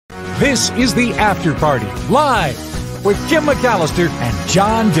This is The After Party, live with Kim McAllister and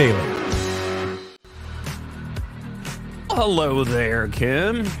John Daly. Hello there,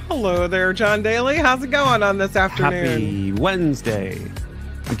 Kim. Hello there, John Daly. How's it going on this afternoon? Happy Wednesday.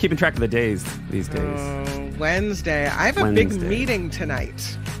 I'm keeping track of the days these days. Wednesday. I have a big meeting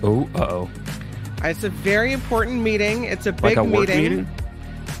tonight. Oh, uh-oh. It's a very important meeting. It's a big like a work meeting?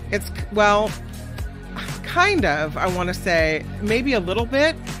 It's, well, kind of, I want to say. Maybe a little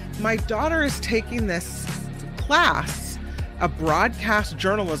bit. My daughter is taking this class, a broadcast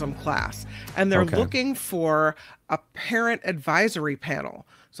journalism class, and they're looking for a parent advisory panel.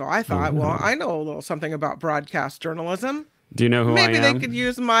 So I thought, well, I know a little something about broadcast journalism. Do you know who I am? Maybe they could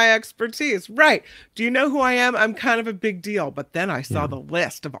use my expertise. Right. Do you know who I am? I'm kind of a big deal. But then I saw the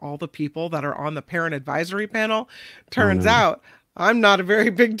list of all the people that are on the parent advisory panel. Turns out I'm not a very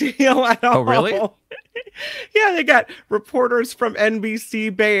big deal at all. Oh, really? Yeah, they got reporters from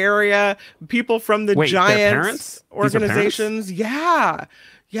NBC Bay Area, people from the Giants organizations. Yeah.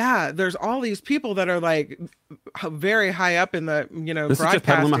 Yeah, there's all these people that are like very high up in the, this broadcasting. Is just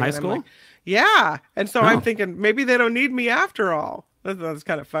Petaluma High School? Like, yeah. And so I'm thinking maybe they don't need me after all. That's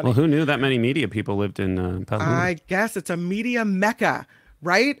kind of funny. Well, who knew that many media people lived in Petaluma? I guess it's a media mecca,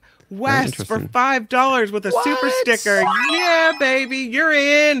 right? Wes for $5 with a super sticker. What? Yeah, baby, you're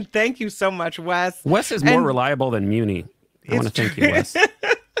in. Thank you so much, Wes. Wes is more reliable than Muni. I want to thank you, Wes.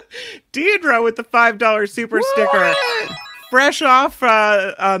 Deidre with the $5 super sticker. Fresh off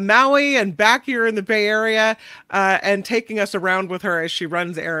Maui and back here in the Bay Area and taking us around with her as she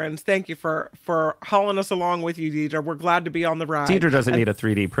runs errands. Thank you for hauling us along with you, Deidre. We're glad to be on the ride. Deidre doesn't need a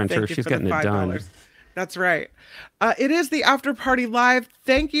 3D printer. She's getting it done. That's right. It is the After Party Live.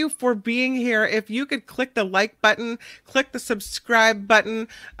 Thank you for being here. If you could click the like button, click the subscribe button,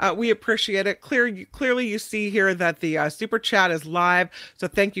 we appreciate it. Clearly you see here that the super chat is live. So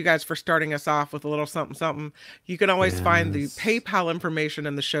thank you guys for starting us off with a little something, something. You can always find the PayPal information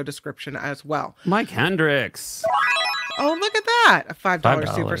in the show description as well. Mike Hendricks. Oh, look at that. A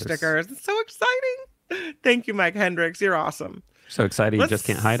 $5 super sticker. It's so exciting. Thank you, Mike Hendricks. You're awesome. So excited you just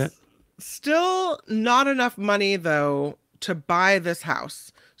can't hide it. Still not enough money, though, to buy this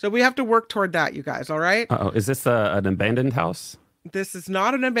house. So we have to work toward that, you guys, all right? Uh-oh. Is this an abandoned house? This is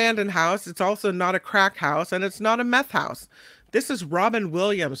not an abandoned house. It's also not a crack house, and it's not a meth house. This is Robin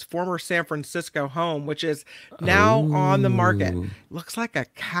Williams' former San Francisco home, which is now on the market. Looks like a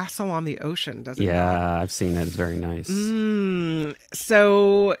castle on the ocean, doesn't it? Yeah, I've seen it. It's very nice.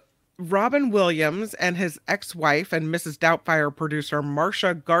 So Robin Williams and his ex-wife and Mrs. Doubtfire producer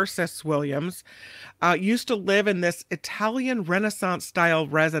Marcia Garces Williams used to live in this Italian Renaissance-style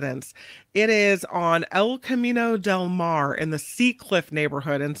residence. It is on El Camino del Mar in the Sea Cliff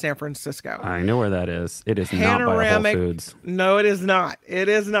neighborhood in San Francisco. I know where that is. It is not by Whole Foods. No, it is not. It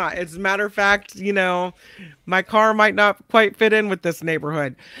is not. As a matter of fact, my car might not quite fit in with this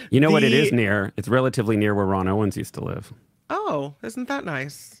neighborhood. You know what it is near? It's relatively near where Ron Owens used to live. Oh, isn't that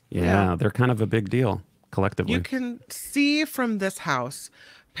nice? Yeah, they're kind of a big deal collectively. You can see from this house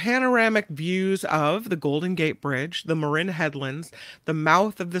panoramic views of the Golden Gate Bridge, the Marin Headlands, the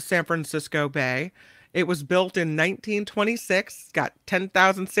mouth of the San Francisco Bay. It was built in 1926, got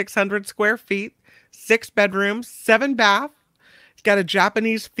 10,600 square feet, 6 bedrooms, 7 baths. It's got a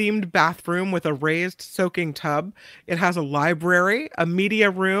Japanese-themed bathroom with a raised soaking tub. It has a library, a media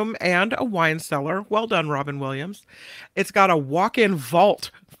room, and a wine cellar. Well done, Robin Williams. It's got a walk-in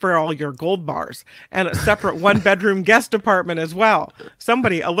vault for all your gold bars and a separate one-bedroom guest apartment as well.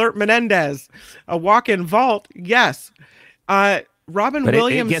 Somebody alert Menendez. A walk-in vault, yes. Robin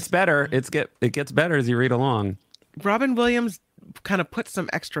Williams. It gets better. It gets better as you read along. Robin Williams kind of put some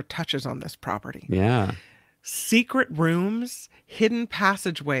extra touches on this property. Yeah. Secret rooms, hidden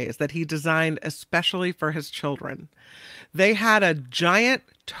passageways that he designed especially for his children. They had a giant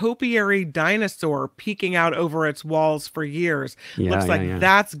topiary dinosaur peeking out over its walls for years. Looks like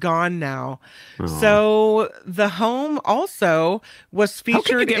that's gone now. Aww. So the home also was featured in...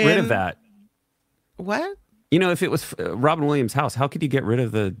 How could you get rid of that? What? If it was Robin Williams' house, how could you get rid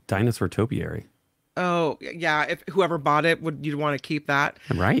of the dinosaur topiary? Oh, yeah. If whoever bought it, you'd want to keep that.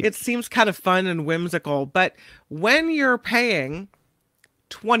 Right. It seems kind of fun and whimsical. But when you're paying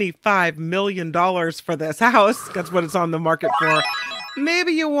 $25 million for this house, that's what it's on the market for,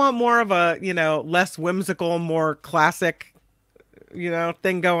 maybe you want more of a, less whimsical, more classic,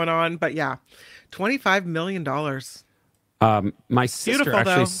 thing going on. But yeah, $25 million. My sister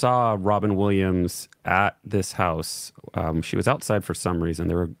actually saw Robin Williams at this house. She was outside for some reason.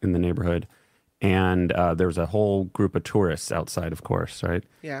 They were in the neighborhood. and there was a whole group of tourists outside, of course, right?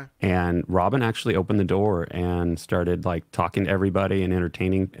 Yeah. And Robin actually opened the door and started like talking to everybody and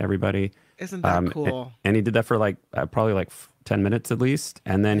entertaining everybody. Isn't that cool? And he did that for like probably like 10 minutes at least,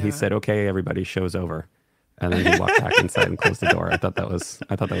 and then he Yeah. said, "Okay, everybody, show's over," and then he walked back inside and closed the door. I thought that was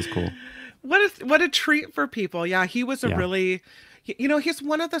cool. What a treat for people. Yeah, he was a Yeah. really, he's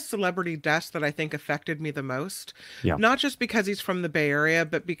one of the celebrity deaths that I think affected me the most. Yeah. Not just because he's from the Bay Area,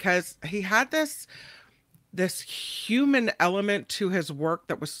 but because he had this human element to his work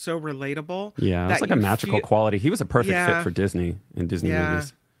that was so relatable. Yeah, it was that like a you magical feel- quality. He was a perfect Yeah. fit for Disney and Disney Yeah.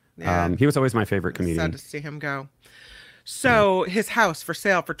 movies. Yeah. He was always my favorite Sad comedian. to see him go. So his house for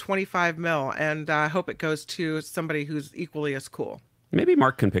sale for 25 mil, and I hope it goes to somebody who's equally as cool. Maybe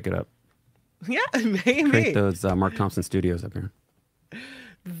Mark can pick it up. Yeah, Create maybe. those Mark Thompson studios up here.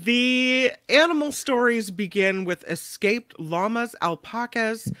 The animal stories begin with escaped llamas,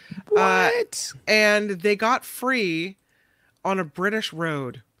 alpacas, What? and they got free on a British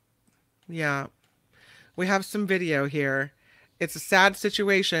road. Yeah. We have some video here. It's a sad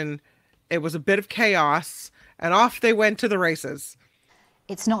situation. It was a bit of chaos, and off they went to the races.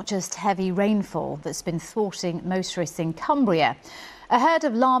 It's not just heavy rainfall that's been thwarting motorists in Cumbria. A herd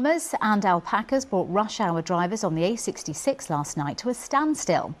of llamas and alpacas brought rush hour drivers on the A66 last night to a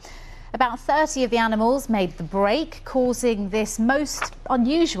standstill. About 30 of the animals made the break, causing this most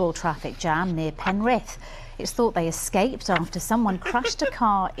unusual traffic jam near Penrith. It's thought they escaped after someone crashed a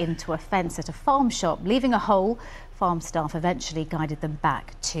car into a fence at a farm shop, leaving a hole. Farm staff eventually guided them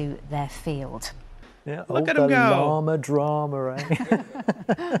back to their field. Yeah, Look at the him go. llama drama,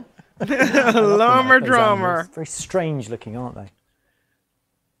 eh? Llama Those drama. animals. Very strange looking, aren't they?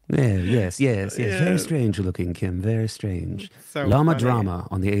 Yeah, yes. Very strange looking, Kim. Very strange. So Llama funny. drama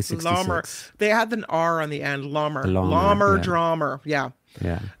on the A66. Llama. They had an R on the end. Llama. Llama, Llama yeah. drama. Yeah.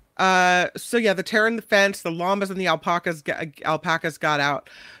 Yeah. So yeah, the tearing the fence, the llamas and the alpacas got out.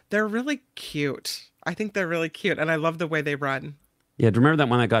 They're really cute. I think they're really cute, and I love the way they run. Yeah, do you remember that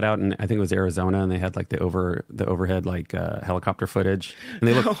one that got out in, I think it was Arizona, and they had like the overhead like helicopter footage, and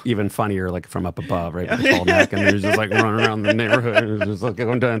they look even funnier like from up above, right? With the tall neck, and they're just like running around the neighborhood, and just like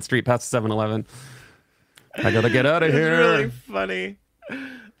going down the street past 7-Eleven. I gotta get out of It's here. really funny.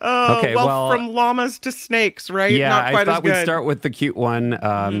 Oh, Okay, well, from llamas to snakes, right? Yeah, Not I quite thought as we'd good. start with the cute one.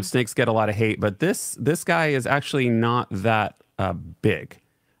 Snakes get a lot of hate, but this guy is actually not that big.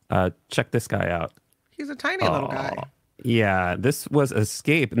 Check this guy out. He's a tiny little guy. Yeah, this was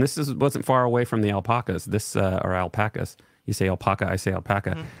escape, and wasn't far away from the alpacas. Or alpacas. You say alpaca, I say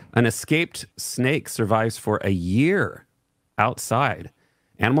alpaca. An escaped snake survives for a year outside.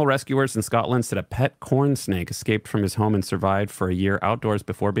 Animal rescuers in Scotland said a pet corn snake escaped from his home and survived for a year outdoors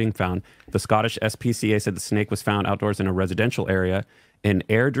before being found. The Scottish SPCA said the snake was found outdoors in a residential area in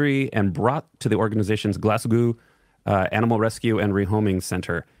Airdrie and brought to the organization's Glasgow Animal Rescue and Rehoming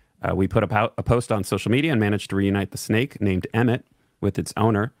Center. We put a post on social media and managed to reunite the snake named Emmett with its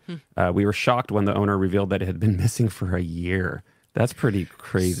owner. We were shocked when the owner revealed that it had been missing for a year. That's pretty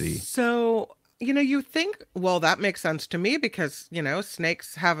crazy. So, you think, well, that makes sense to me because,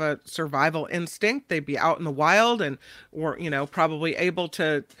 snakes have a survival instinct. They'd be out in the wild or probably able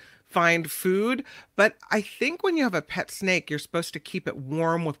to find food. But I think when you have a pet snake, you're supposed to keep it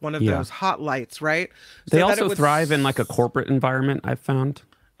warm with one of those hot lights, right? They So that it also would thrive in like a corporate environment, I've found.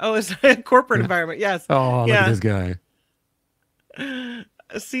 Oh, it's a corporate environment. Yes. Oh, look at this guy.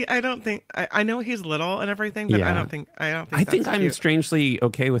 See, I don't think I know he's little and everything, but Yeah. I don't think I that's think I'm cute. strangely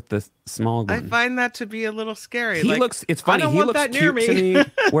okay with the small I one. find that to be a little scary. He Like, looks, it's I funny, don't he want looks that near cute to me.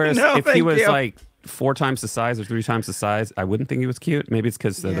 Whereas No, if he thank was you. like 4 times the size or 3 times the size, I wouldn't think he was cute. Maybe it's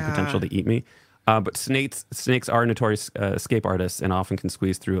because of the potential to eat me. But snakes are notorious escape artists and often can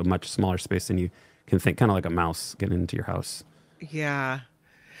squeeze through a much smaller space than you can think, kind of like a mouse getting into your house. Yeah.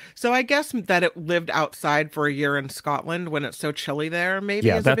 So I guess that it lived outside for a year in Scotland when it's so chilly there, maybe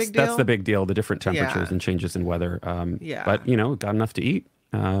Yeah, is a big deal. that's the big deal, the different temperatures Yeah. and changes in weather. Yeah. But, got enough to eat.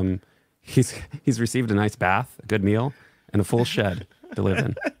 He's received a nice bath, a good meal, and a full shed to live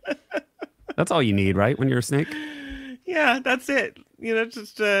in. That's all you need, right, when you're a snake? Yeah, that's it.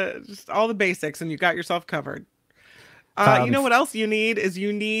 Just all the basics and you got yourself covered. You know what else you need is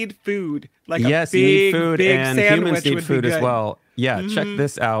you need food. Like Yes, a big, you need food, big and sandwich humans need would food be as good. well. Yeah, check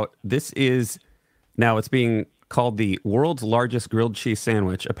this out. This is, now it's being called the world's largest grilled cheese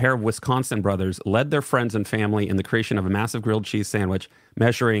sandwich. A pair of Wisconsin brothers led their friends and family in the creation of a massive grilled cheese sandwich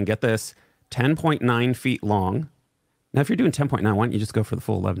measuring, get this, 10.9 feet long. Now, if you're doing 10.9, why don't you just go for the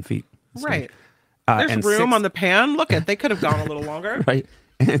full 11 feet? Right. And There's room 6 on the pan. Look at, they could have gone a little longer. right?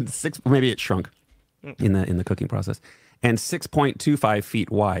 And 6, maybe it shrunk in the cooking process, and 6.25 feet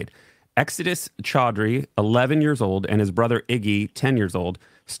wide. Exodus Chaudhry, 11 years old, and his brother Iggy, 10 years old,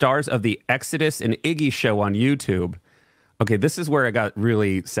 stars of the Exodus and Iggy show on YouTube. Okay, this is where it got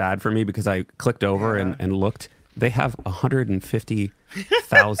really sad for me because I clicked over and looked. They have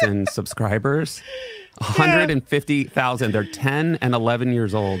 150,000 subscribers. 150,000. They're 10 and 11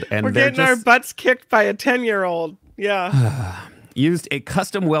 years old. And we're getting our butts kicked by a 10-year-old. Yeah. Used a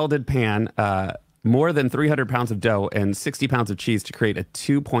custom welded pan, more than 300 pounds of dough, and 60 pounds of cheese to create a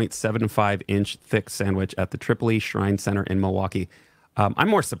 2.75-inch thick sandwich at the Tripoli Shrine Center in Milwaukee. I'm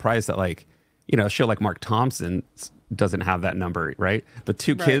more surprised that, like, you know, a show like Mark Thompson doesn't have that number, right? The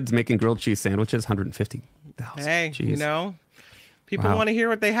two kids making grilled cheese sandwiches, 150,000. Hey, Jeez. you know, people want to hear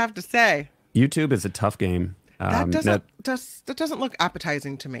what they have to say. YouTube is a tough game. That doesn't look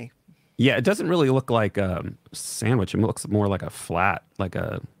appetizing to me. Yeah, it doesn't really look like a sandwich. It looks more like a flat, like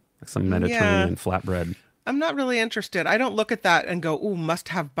some Mediterranean flatbread. I'm not really interested. I don't look at that and go, ooh, must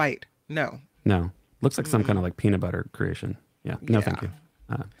have bite. No. No. Looks like some kind of like peanut butter creation. Yeah. No, thank you.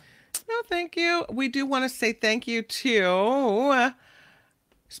 No, thank you. We do want to say thank you to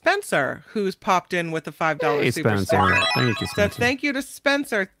Spencer, who's popped in with a $5 super sticker. Thank you, Spencer. So thank you to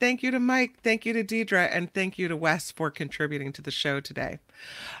Spencer. Thank you to Mike. Thank you to Deidre. And thank you to Wes for contributing to the show today.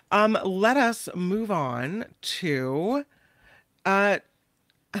 Let us move on to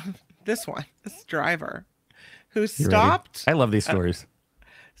this driver who stopped. I love these stories.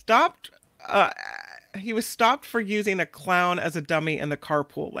 He was stopped for using a clown as a dummy in the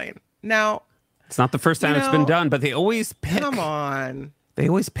carpool lane. Now, it's not the first time it's been done, but they always pick. Come on. They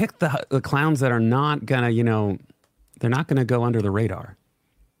always pick the clowns that are not gonna, you know, they're not gonna go under the radar.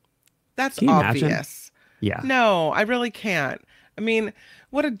 That's Can you obvious. imagine? Yeah. No, I really can't. I mean,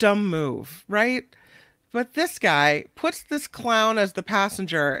 what a dumb move, right? But this guy puts this clown as the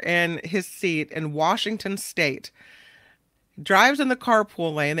passenger in his seat in Washington State, drives in the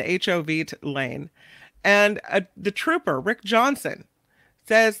carpool lane, the HOV lane, and the trooper, Rick Johnson,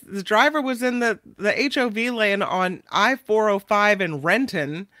 says the driver was in the HOV lane on I-405 in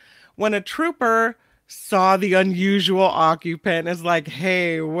Renton when a trooper saw the unusual occupant, is like,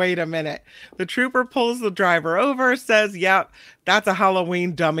 hey, wait a minute. The trooper pulls the driver over, says, yep, that's a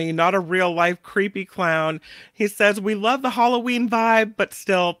Halloween dummy, not a real life creepy clown. He says, we love the Halloween vibe, but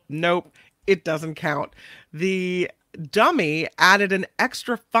still, nope, it doesn't count. The dummy added an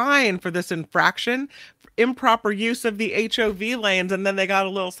extra fine for this infraction, improper use of the HOV lanes, and then they got a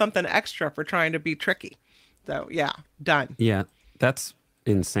little something extra for trying to be tricky. So yeah, done. Yeah, that's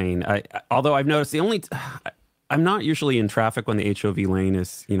insane. Although I've noticed I'm not usually in traffic when the HOV lane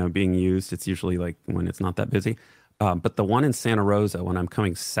is, you know, being used. It's usually like when it's not that busy. But the one in Santa Rosa, when I'm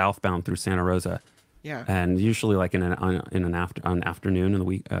coming southbound through Santa Rosa, yeah, and usually like on an afternoon in the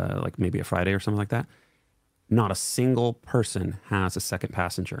week, like maybe a Friday or something like that, not a single person has a second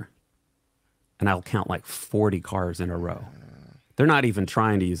passenger. And I'll count like 40 cars in a row. They're not even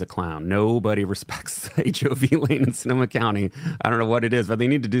trying to use a clown. Nobody respects the HOV lane in Sonoma County. I don't know what it is, but they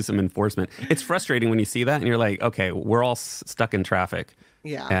need to do some enforcement. It's frustrating when you see that and you're like, okay, we're all stuck in traffic.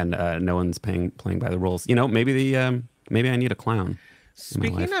 Yeah. And no one's playing by the rules. You know, maybe I need a clown.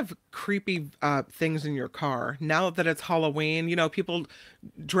 Speaking of creepy things in your car, now that it's Halloween, you know, people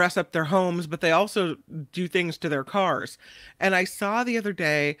dress up their homes, but they also do things to their cars. And I saw the other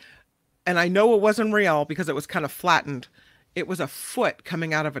day, and I know it wasn't real because it was kind of flattened. It was a foot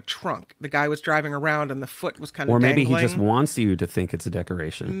coming out of a trunk. The guy was driving around and the foot was kind of dangling. Or maybe he just wants you to think it's a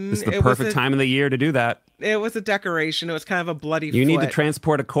decoration. It's the perfect time of the year to do that. It was a decoration. It was kind of a bloody foot. You need to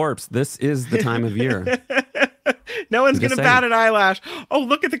transport a corpse. This is the time of year. No one's going to bat an eyelash. Oh,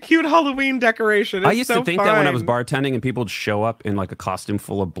 look at the cute Halloween decoration. I used to think that when I was bartending and people would show up in like a costume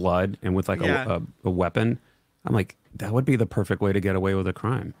full of blood and with like a weapon. I'm like, that would be the perfect way to get away with a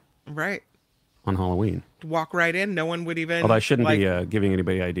crime. Right. On Halloween. Walk right in. No one would even... Although I shouldn't be giving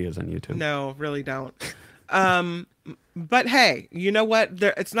anybody ideas on YouTube. No, really don't. But hey, you know what?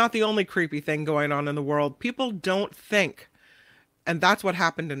 It's not the only creepy thing going on in the world. People don't think. And that's what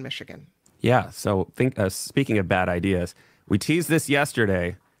happened in Michigan. Yeah. So speaking of bad ideas, we teased this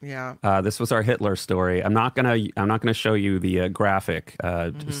yesterday. Yeah. This was our Hitler story. I'm not gonna show you the graphic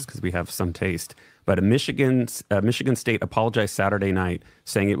just because we have some taste. But Michigan State apologized Saturday night,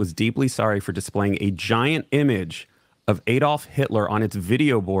 saying it was deeply sorry for displaying a giant image of Adolf Hitler on its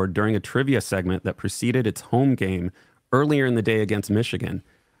video board during a trivia segment that preceded its home game earlier in the day against Michigan.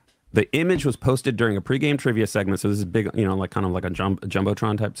 The image was posted during a pregame trivia segment, so this is big, you know, like kind of like a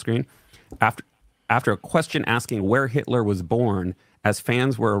jumbotron type screen. After a question asking where Hitler was born, as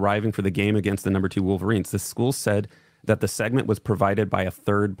fans were arriving for the game against the #2 Wolverines, the school said that the segment was provided by a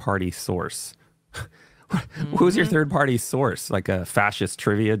third-party source. Who's your third-party source? Like a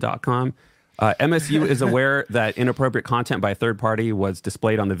fascisttrivia.com? MSU is aware that inappropriate content by a third party was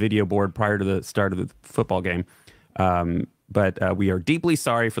displayed on the video board prior to the start of the football game. But we are deeply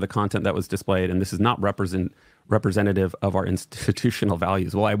sorry for the content that was displayed, and this is not representative of our institutional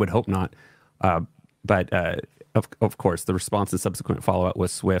values. Well, I would hope not. But of course, the response and subsequent follow-up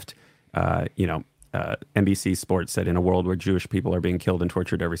was swift. NBC Sports said, in a world where Jewish people are being killed and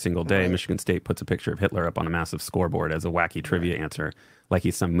tortured every single day, Michigan State puts a picture of Hitler up on a massive scoreboard as a wacky trivia answer, like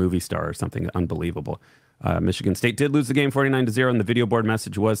he's some movie star or something unbelievable. Michigan State did lose the game 49-0, and the video board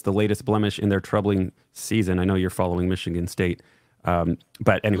message was the latest blemish in their troubling season. I know you're following Michigan State.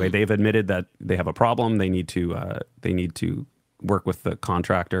 But anyway, they've admitted that they have a problem. They need to work with the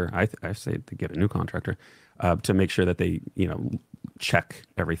contractor. I say to get a new contractor to make sure that they, check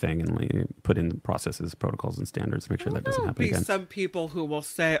everything and put in processes, protocols, and standards to make sure that doesn't happen again. Some people who will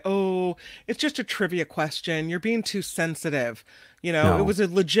say, "Oh, it's just a trivia question. You're being too sensitive." No. It was a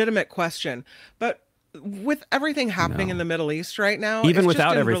legitimate question, but with everything happening in the Middle East right now, even it's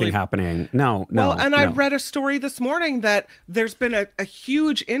without just everything happening, no. I read a story this morning that there's been a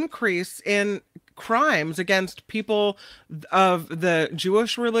huge increase in crimes against people of the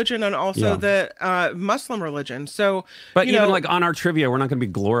Jewish religion and also the Muslim religion. So, but even like on our trivia, we're not going to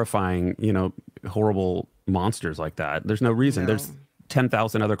be glorifying, horrible monsters like that. There's no reason. There's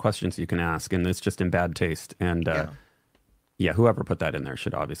 10,000 other questions you can ask, and it's just in bad taste. And whoever put that in there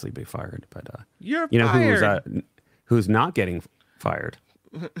should obviously be fired. But you're fired. Who's not getting fired?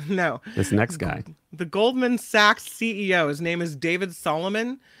 No. This next guy. The Goldman Sachs CEO, his name is David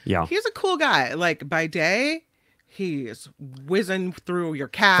Solomon. Yeah. He's a cool guy. Like by day, he's whizzing through your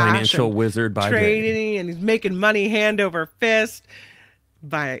cash. Financial wizard by trading, and he's making money hand over fist.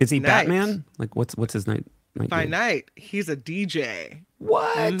 Is he night, Batman? Like what's his night? By night, he's a DJ.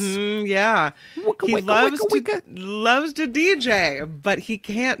 What? Yeah. He loves to DJ, but he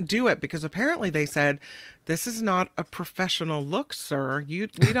can't do it because apparently they said, "This is not a professional look, sir. We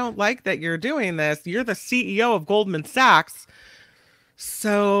don't like that you're doing this. You're the CEO of Goldman Sachs."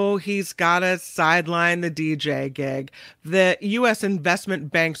 So he's got to sideline the DJ gig. The U.S. Investment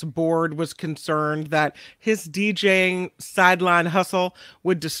Bank's board was concerned that his DJing sideline hustle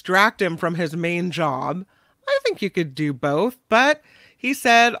would distract him from his main job. I think you could do both, but he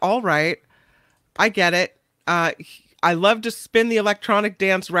said, "All right, I get it. I love to spin the electronic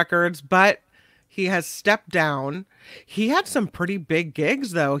dance records, but he has stepped down." He had some pretty big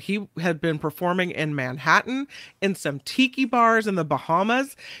gigs, though. He had been performing in Manhattan, in some tiki bars in the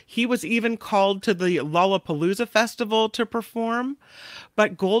Bahamas. He was even called to the Lollapalooza Festival to perform.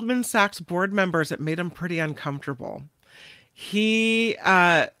 But Goldman Sachs board members, it made him pretty uncomfortable. He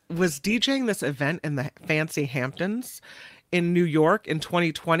was DJing this event in the fancy Hamptons in New York in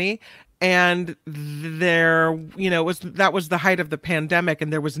 2020. And there, that was the height of the pandemic,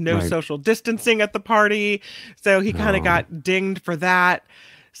 and there was no social distancing at the party. So he kind of got dinged for that.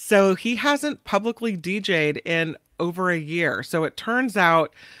 So he hasn't publicly DJ'd in over a year. So it turns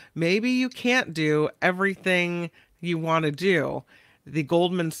out maybe you can't do everything you want to do. The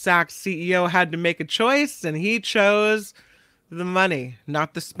Goldman Sachs CEO had to make a choice, and he chose the money,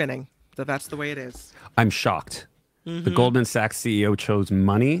 not the spinning. So that's the way it is. I'm shocked. The Goldman Sachs CEO chose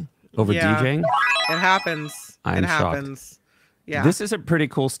money over DJing? It happens. I'm shocked. Yeah. This is a pretty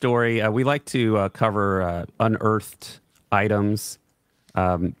cool story. We like to cover unearthed items.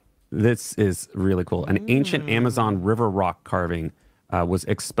 This is really cool. An ancient Amazon river rock carving was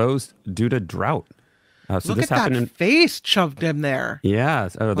exposed due to drought. Look at that face shoved in there. Yeah.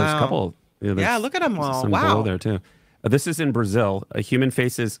 There's a couple. Look at them all. Some below there too. This is in Brazil. Human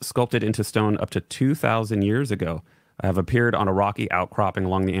faces sculpted into stone up to 2,000 years ago have appeared on a rocky outcropping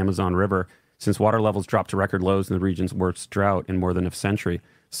along the Amazon River since water levels dropped to record lows in the region's worst drought in more than a century.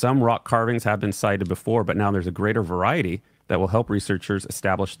 Some rock carvings have been cited before, but now there's a greater variety that will help researchers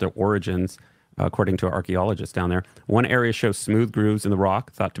establish their origins, according to archaeologists down there. One area shows smooth grooves in the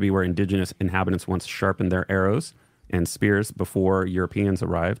rock, thought to be where indigenous inhabitants once sharpened their arrows and spears before Europeans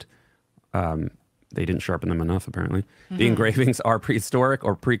arrived. They didn't sharpen them enough, apparently. The engravings are prehistoric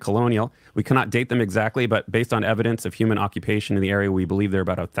or pre-colonial. We cannot date them exactly, but based on evidence of human occupation in the area, we believe they're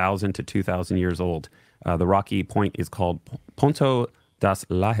about 1,000 to 2,000 years old. The rocky point is called Ponto das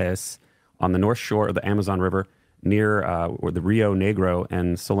Lajes on the north shore of the Amazon River near where the Rio Negro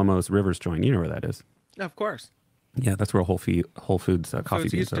and Solomos rivers join. You know where that is. Of course. Yeah, that's where Whole Foods coffee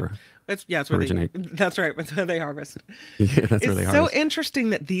beans are. That's where originate. That's right. That's where they harvest. Yeah, that's where they harvest. It's so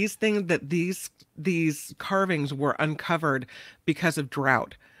interesting that these carvings were uncovered because of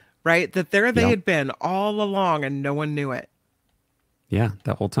drought, right? That they had been all along and no one knew it. Yeah,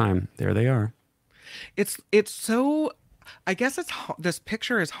 that whole time. There they are. It's so, I guess this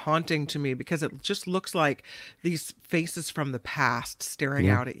picture is haunting to me because it just looks like these faces from the past staring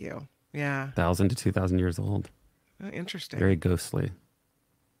out at you. Yeah. 1,000 to 2,000 years old. Interesting. Very ghostly.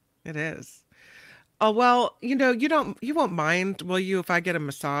 It is. Oh, well, you won't mind, will you, if I get a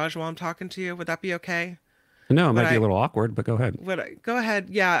massage while I'm talking to you? Would that be okay? No, it might be a little awkward, but go ahead. Go ahead.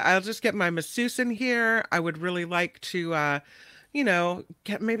 Yeah, I'll just get my masseuse in here. I would really like to,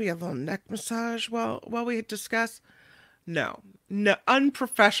 get maybe a little neck massage while we discuss. No,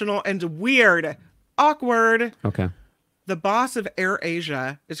 unprofessional and weird, awkward. Okay. The boss of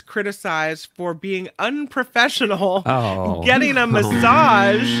AirAsia is criticized for being unprofessional, getting a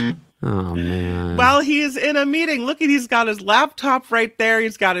massage. Oh, man. While he is in a meeting. Look, he's got his laptop right there.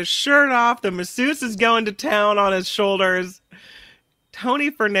 He's got his shirt off. The masseuse is going to town on his shoulders. Tony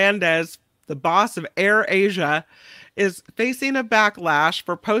Fernandez, the boss of AirAsia, is facing a backlash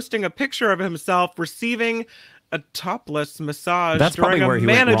for posting a picture of himself receiving a topless massage during a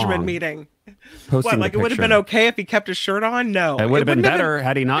management meeting. What, like it would have been okay if he kept his shirt on? No. It would have been better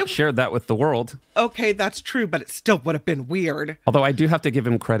had he not shared that with the world. Okay, that's true, but it still would have been weird. Although I do have to give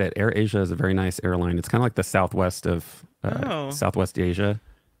him credit. AirAsia is a very nice airline. It's kind of like the Southwest of Southwest Asia,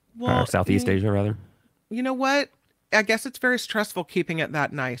 or Southeast Asia, rather. You know what? I guess it's very stressful keeping it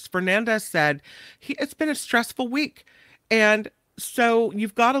that nice. Fernandez said it's been a stressful week. And so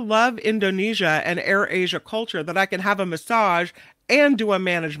you've got to love Indonesia and AirAsia culture that I can have a massage and do a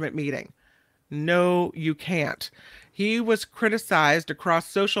management meeting. No, you can't. He was criticized across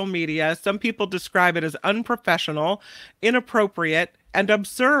social media. Some people describe it as unprofessional, inappropriate, and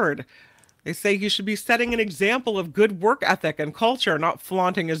absurd. They say he should be setting an example of good work ethic and culture, not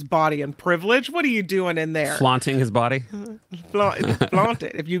flaunting his body and privilege. What are you doing in there? Flaunting his body? Flaunt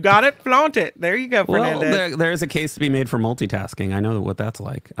it. If you got it, flaunt it. There you go, Fernandez. Well, there's a case to be made for multitasking. I know what that's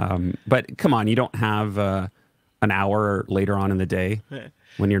like. But come on, you don't have an hour later on in the day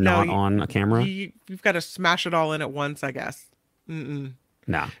when you're not on a camera? You've got to smash it all in at once, I guess.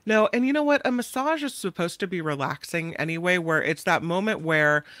 No. No, and you know what? A massage is supposed to be relaxing anyway, where it's that moment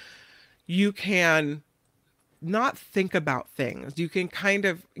where you can not think about things. You can kind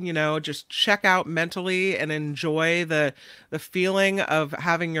of, just check out mentally and enjoy the feeling of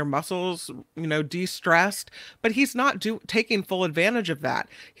having your muscles, de-stressed. But he's not taking full advantage of that.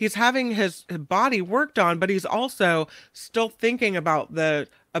 He's having his body worked on, but he's also still thinking about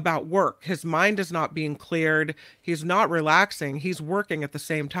work. His mind is not being cleared. He's not relaxing. He's working at the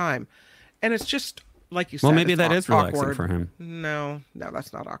same time. And it's just, like you said, well, maybe that is relaxing for him. No,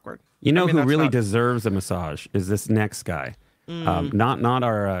 that's not awkward. Who really deserves a massage is this next guy. Not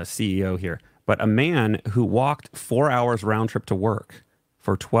our CEO here, but a man who walked 4 hours round trip to work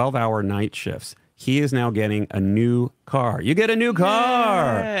for 12-hour night shifts. He is now getting a new car. You get a new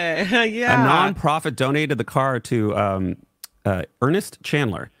car. Yeah. A nonprofit donated the car to Ernest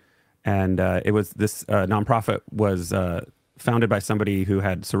Chandler, and it was this nonprofit was founded by somebody who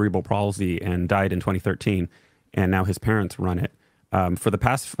had cerebral palsy and died in 2013, and now his parents run it. For the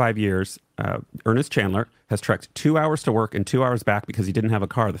past 5 years, Ernest Chandler has trekked 2 hours to work and 2 hours back because he didn't have a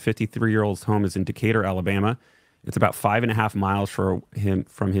car. The 53-year-old's home is in Decatur, Alabama. It's about 5.5 miles for him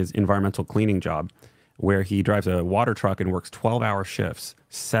from his environmental cleaning job, where he drives a water truck and works 12-hour shifts,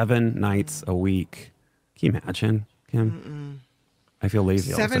 7 nights a week. Can you imagine, Kim? I feel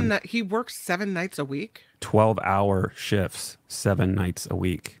lazy. He works 7 nights a week? 12-hour shifts, 7 nights a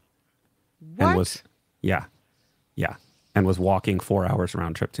week. What? And was walking 4 hours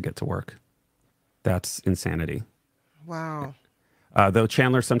round trip to get to work. That's insanity. Wow. Though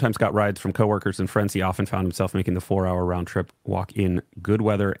Chandler sometimes got rides from coworkers and friends, he often found himself making the 4-hour round trip walk in good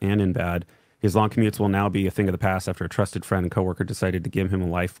weather and in bad. His long commutes will now be a thing of the past after a trusted friend and coworker decided to give him a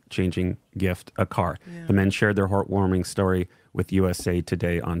life-changing gift, a car. Yeah. The men shared their heartwarming story with USA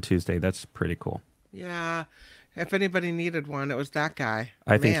Today on Tuesday. That's pretty cool. Yeah. If anybody needed one, it was that guy.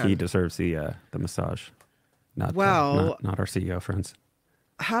 I think he deserves the massage. Not our CEO friends.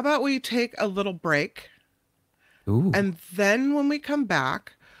 How about we take a little break? Ooh. And then when we come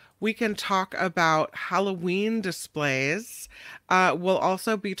back, we can talk about Halloween displays. We'll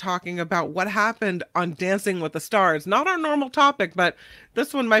also be talking about what happened on Dancing with the Stars. Not our normal topic, but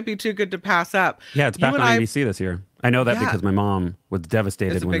this one might be too good to pass up. Yeah, it's back on ABC this year. I know that because my mom was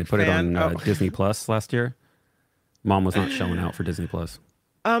devastated when they put it on Disney Plus last year. Mom was not showing out for Disney Plus.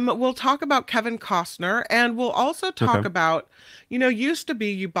 We'll talk about Kevin Costner, and we'll also talk about, used to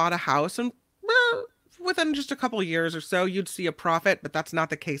be you bought a house and within just a couple of years or so, you'd see a profit, but that's not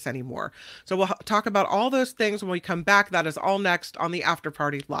the case anymore. So we'll talk about all those things when we come back. That is all next on the After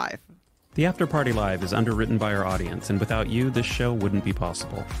Party Live. The After Party Live is underwritten by our audience, and without you, this show wouldn't be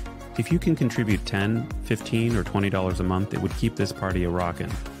possible. If you can contribute $10, $15, or $20 a month, it would keep this party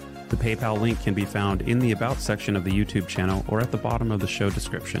a-rockin'. The PayPal link can be found in the About section of the YouTube channel or at the bottom of the show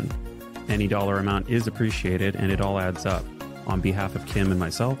description. Any dollar amount is appreciated, and it all adds up. On behalf of Kim and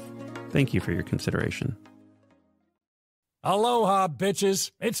myself, thank you for your consideration. Aloha,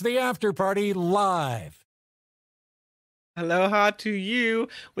 bitches. It's the after party live. Aloha to you.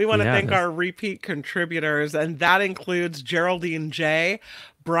 We want to thank our repeat contributors, and that includes Geraldine J,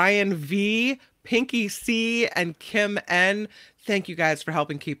 Brian V, Pinky C, and Kim N. Thank you guys for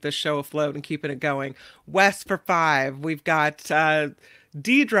helping keep this show afloat and keeping it going. Wes for 5. We've got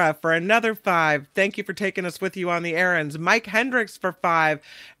Deidre for another 5. Thank you for taking us with you on the errands. Mike Hendricks for 5.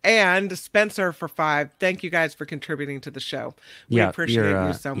 And Spencer for 5. Thank you guys for contributing to the show. We appreciate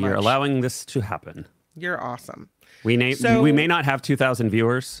you so much. You're allowing this to happen. You're awesome. We may not have 2,000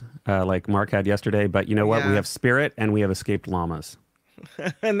 viewers like Mark had yesterday, but you know what? We have spirit and we have escaped llamas.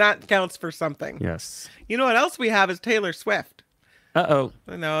 And that counts for something. Yes. You know what else we have is Taylor Swift. Uh-oh.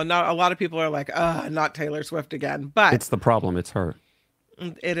 I know, not a lot of people are like, not Taylor Swift again. But it's the problem. It's her.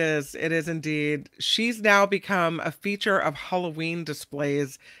 It is. It is indeed. She's now become a feature of Halloween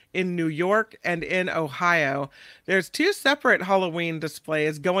displays in New York and in Ohio. There's 2 separate Halloween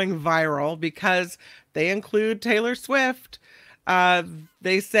displays going viral because they include Taylor Swift.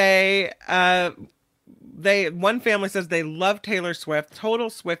 They say one family says they love Taylor Swift, total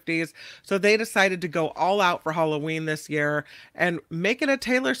Swifties, so they decided to go all out for Halloween this year and make it a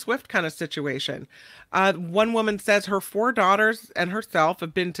Taylor Swift kind of situation. One woman says her 4 daughters and herself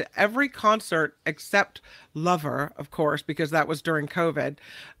have been to every concert except Lover, of course, because that was during COVID.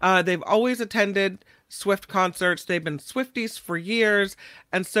 They've always attended Swift concerts. They've been Swifties for years,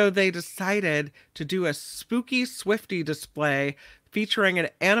 and so they decided to do a spooky Swiftie display featuring an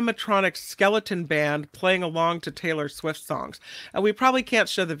animatronic skeleton band playing along to Taylor Swift songs. And we probably can't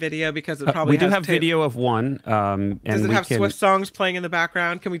show the video because it probably we do have video of one. And does it have Swift songs playing in the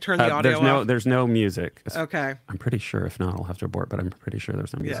background? Can we turn the audio off? There's no music. Okay. I'm pretty sure. If not, I'll have to abort, but I'm pretty sure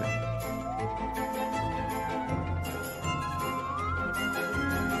there's no music.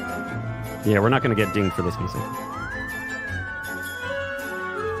 Yeah, we're not going to get dinged for this music.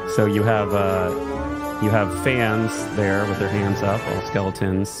 So you have fans there with their hands up, all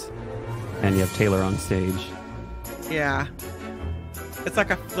skeletons, and you have Taylor on stage. Yeah. It's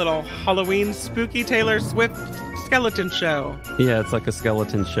like a little Halloween spooky Taylor Swift skeleton show. Yeah, it's like a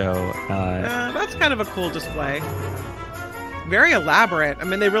skeleton show. That's kind of a cool display. Very elaborate. I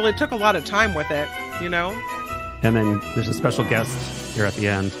mean, they really took a lot of time with it, you know? And then there's a special guest here at the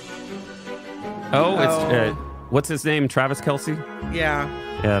end. It's what's his name? Travis Kelce? Yeah.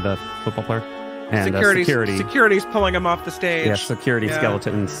 Yeah, the football player. And security's pulling him off the stage. Yeah,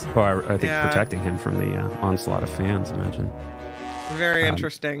 skeletons who are, I think, protecting him from the onslaught of fans, imagine. Very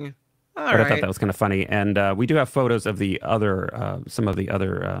interesting. I thought that was kind of funny. And we do have photos of the other, some of the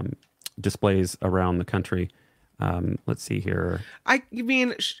other displays around the country. Let's see here. You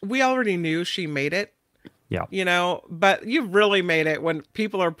mean, we already knew she made it. Yeah. You know, but you've really made it when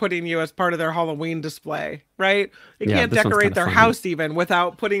people are putting you as part of their Halloween display, right? You can't decorate their house even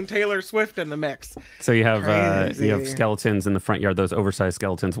without putting Taylor Swift in the mix. So you have skeletons in the front yard, those oversized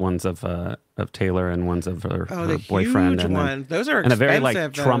skeletons, ones of Taylor and ones of her boyfriend. Huge ones. Those are expensive. And a very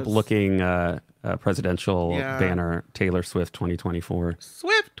like Trump-looking presidential banner, Taylor Swift 2024.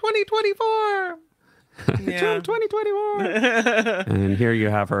 Swift 2024. Trump 2024. And here you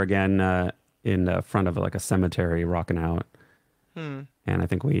have her again. In front of like a cemetery rocking out. And I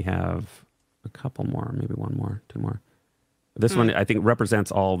think we have a couple more, maybe one more, 2 more. This one, I think,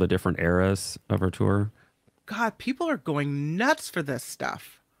 represents all the different eras of her tour. God, people are going nuts for this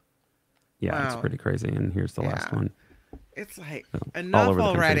stuff. Yeah, It's pretty crazy. And here's the last one. It's like, enough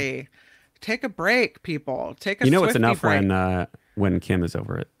already. Take a break, people. Take a it's enough break. when Kim is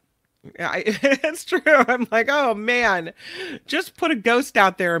over it. Yeah, it's true. I'm like, oh man, just put a ghost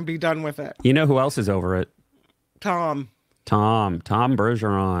out there and be done with it. You know who else is over it? Tom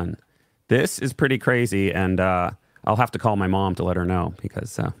Bergeron. This is pretty crazy, and I'll have to call my mom to let her know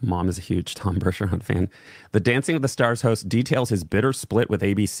because mom is a huge Tom Bergeron fan. The Dancing with the Stars host details his bitter split with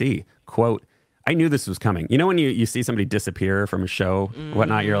ABC. Quote, I knew this was coming. You know when you see somebody disappear from a show,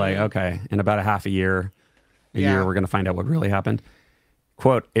 whatnot, you're like, okay, in about a year, we're going to find out what really happened.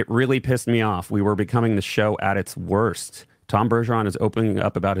 Quote, it really pissed me off. We were becoming the show at its worst. Tom Bergeron is opening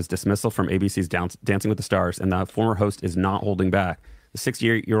up about his dismissal from ABC's Dancing with the Stars, and the former host is not holding back. The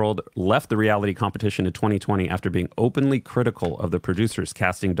 68-year-old left the reality competition in 2020 after being openly critical of the producers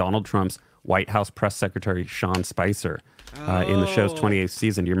casting Donald Trump's White House press secretary, Sean Spicer, in the show's 28th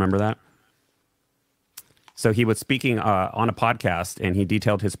season. Do you remember that? So he was speaking on a podcast, and he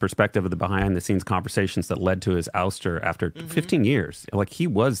detailed his perspective of the behind-the-scenes conversations that led to his ouster after 15 years. Like, he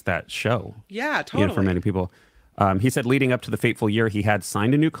was that show. Yeah, totally. For many people. He said leading up to the fateful year, he had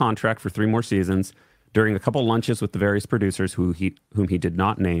signed a new contract for 3 more seasons. During a couple lunches with the various producers whom he did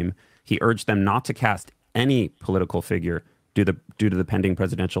not name, he urged them not to cast any political figure due to the pending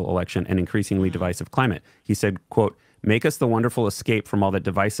presidential election and increasingly divisive climate. He said, quote, make us the wonderful escape from all that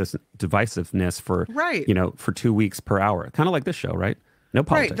divisiveness for, for 2 weeks per hour. Kind of like this show, right? No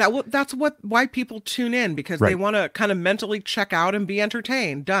politics. Right. That's why people tune in, because they want to kind of mentally check out and be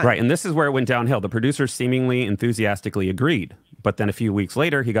entertained. Done. Right. And this is where it went downhill. The producers seemingly enthusiastically agreed. But then a few weeks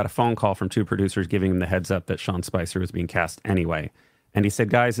later, he got a phone call from 2 producers giving him the heads up that Sean Spicer was being cast anyway. And he said,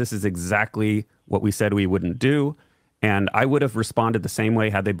 guys, this is exactly what we said we wouldn't do. And I would have responded the same way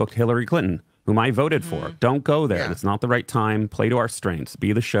had they booked Hillary Clinton, whom I voted for. Don't go there. Yeah. It's not the right time. Play to our strengths.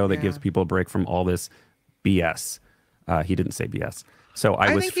 Be the show that gives people a break from all this BS. He didn't say BS. So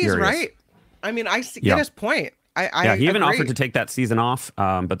I was think furious. He's right. I mean, I get his point. He even agree. offered to take that season off,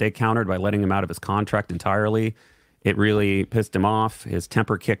 but they countered by letting him out of his contract entirely. It really pissed him off. His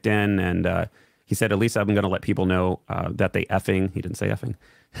temper kicked in, and he said, at least I'm going to let people know that they effing, he didn't say effing,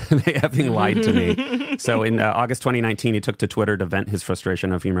 they effing lied to me. So in August 2019, he took to Twitter to vent his frustration. I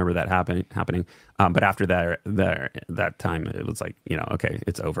don't know if you remember that happening. But after that time, it was like, okay,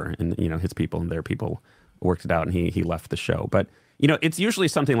 it's over. And, his people and their people worked it out, and he left the show. But, it's usually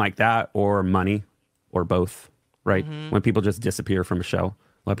something like that or money or both, right? When people just disappear from a show.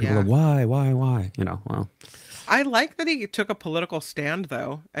 A lot of people go, why? Well. I like that he took a political stand,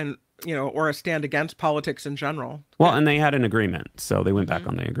 though, and, or a stand against politics in general. Well, and they had an agreement, so they went back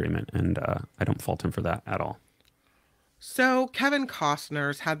on the agreement, and I don't fault him for that at all. So Kevin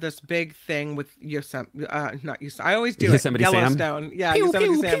Costner's had this big thing with Yosemite, not Yosemite. I always do Yosemite it. Sam? Yellowstone. Yeah, Pew, Yosemite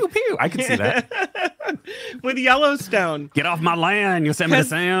pew, Sam. pew, pew. I can see that. With Yellowstone. Get off my land, Yosemite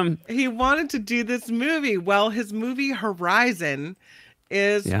Sam. He wanted to do this movie. Well, his movie Horizon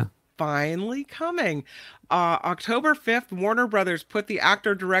is finally coming. October 5th, Warner Brothers put the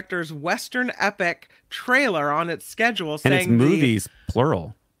actor-director's Western epic trailer on its schedule, saying it's movies,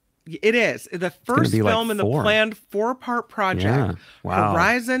 plural. It is. The first film in the planned 4-part project,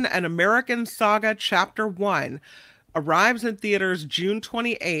 Horizon, an American Saga Chapter 1, arrives in theaters June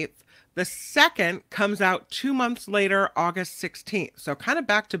 28th. The second comes out 2 months later, August 16th. So kind of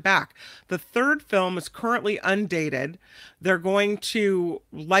back to back. The third film is currently undated. They're going to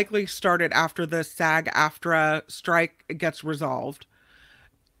likely start it after the SAG-AFTRA strike gets resolved.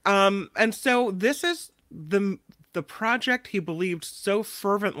 And so this is the project he believed so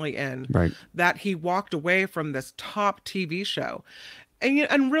fervently in that he walked away from this top TV show.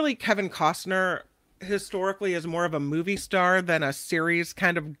 And really, Kevin Costner historically is more of a movie star than a series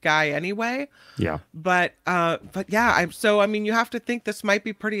kind of guy anyway. Yeah. But yeah, I mean, you have to think this might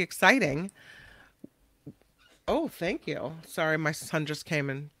be pretty exciting. Oh, thank you. Sorry, my son just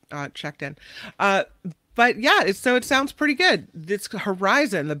came and checked in. But yeah, so it sounds pretty good. It's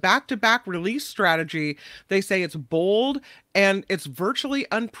Horizon, the back-to-back release strategy. They say it's bold and it's virtually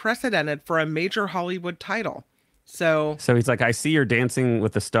unprecedented for a major Hollywood title. So he's like, I see you're dancing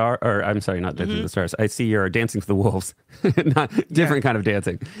with the star, or I'm sorry, not dancing with the stars. I see you're dancing with the wolves, not different kind of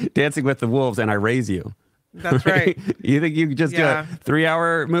dancing with the wolves, and I raise you. That's right. You think you could just do a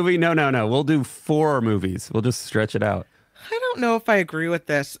 3-hour movie? No. We'll do 4 movies. We'll just stretch it out. I don't know if I agree with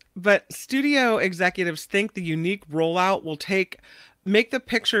this, but studio executives think the unique rollout will make the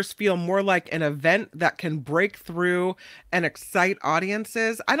pictures feel more like an event that can break through and excite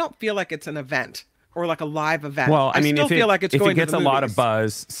audiences. I don't feel like it's an event or like a live event. Well, I mean, still feel like it's going if it gets to the a lot movies. of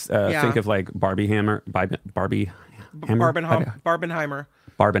buzz, think of like Barbenheimer.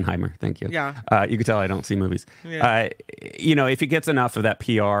 Barbenheimer, thank you. Yeah. You can tell I don't see movies. Yeah. If it gets enough of that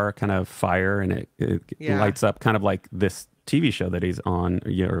PR kind of fire and it lights up, kind of like this TV show that he's on,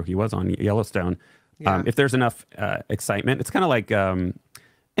 or he was on, Yellowstone. If there's enough excitement, it's kind of like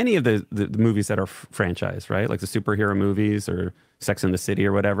any of the movies that are franchise, right? Like the superhero movies or Sex and the City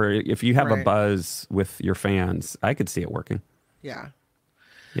or whatever. If you have a buzz with your fans, I could see it working. Yeah.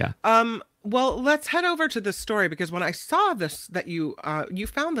 Yeah. Well, let's head over to the story, because when I saw this, that you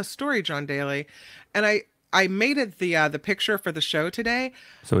found the story, John Daly, and I made it the picture for the show today.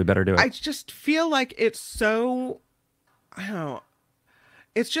 So we better do it. I just feel like it's so, I don't know,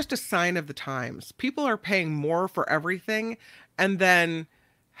 it's just a sign of the times. People are paying more for everything and then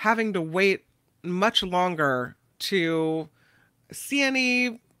having to wait much longer to see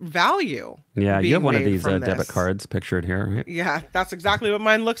any value. Yeah, you have one of these from debit this. cards pictured here, right? Yeah, that's exactly what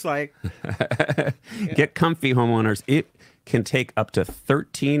mine looks like. Get comfy, homeowners. can take up to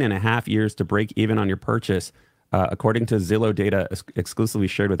 13 and a half years to break even on your purchase. According to Zillow data exclusively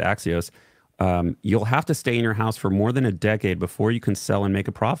shared with Axios, you'll have to stay in your house for more than a decade before you can sell and make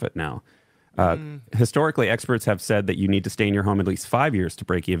a profit now. Historically, experts have said that you need to stay in your home at least 5 years to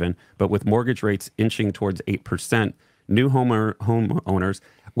break even, but with mortgage rates inching towards 8%, new homeowners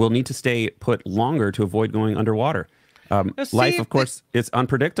will need to stay put longer to avoid going underwater. Life, of course, is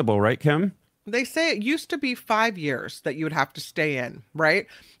unpredictable, right, Kim? They say it used to be 5 years that you would have to stay in, right?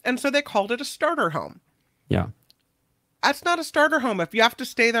 And so they called it a starter home. Yeah. That's not a starter home. If you have to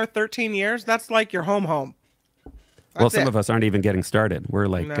stay there 13 years, that's like your home. Well, some of us aren't even getting started. We're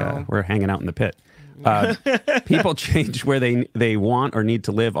like, we're hanging out in the pit. People change where they want or need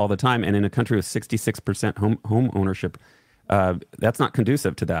to live all the time. And in a country with 66% home ownership, that's not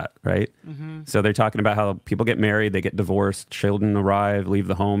conducive to that, right? So they're talking about how people get married, they get divorced, children arrive, leave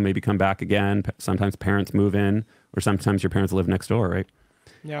the home, maybe come back again. Sometimes parents move in, or sometimes your parents live next door, right?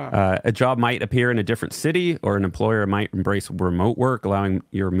 Yeah. A job might appear in a different city, or an employer might embrace remote work, allowing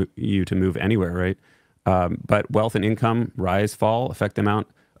you to move anywhere, right? But wealth and income rise, fall, affect the amount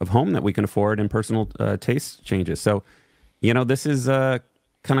of home that we can afford, and personal taste changes. So, this is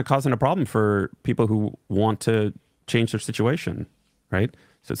kind of causing a problem for people who want to change their situation, right?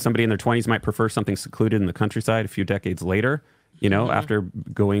 So somebody in their 20s might prefer something secluded in the countryside a few decades later, after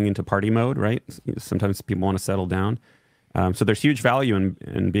going into party mode, right? Sometimes people want to settle down. So there's huge value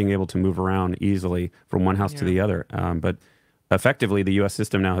in being able to move around easily from one house to the other. But effectively, the U.S.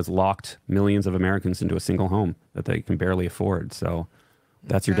 system now has locked millions of Americans into a single home that they can barely afford. So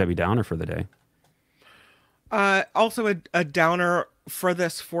that's your Debbie Downer for the day. Also a downer for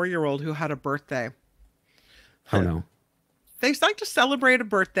this 4-year-old who had a birthday. Oh, no. They like to celebrate a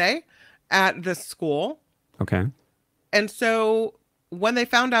birthday at this school. Okay. And so when they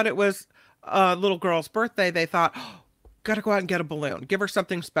found out it was a little girl's birthday, they thought, got to go out and get a balloon, give her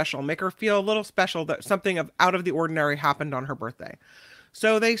something special, make her feel a little special that something out of the ordinary happened on her birthday.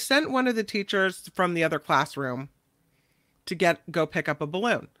 So they sent one of the teachers from the other classroom to go pick up a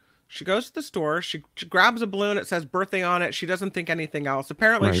balloon. She goes to the store, she grabs a balloon, it says birthday on it. She doesn't think anything else.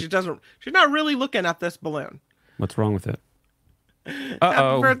 Apparently she's not really looking at this balloon. What's wrong with it?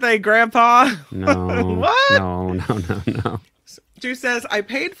 Happy birthday, Grandpa. No. What? No. She says, I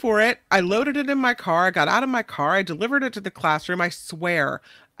paid for it. I loaded it in my car. I got out of my car. I delivered it to the classroom. I swear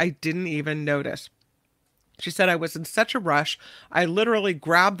I didn't even notice. She said, I was in such a rush. I literally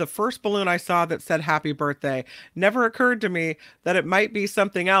grabbed the first balloon I saw that said happy birthday. Never occurred to me that it might be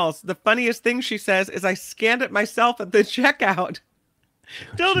something else. The funniest thing, she says, is I scanned it myself at the checkout.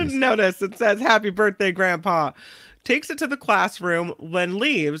 Still didn't notice it says happy birthday, Grandpa. Takes it to the classroom, then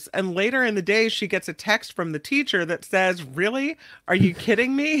leaves, and later in the day she gets a text from the teacher that says, really? Are you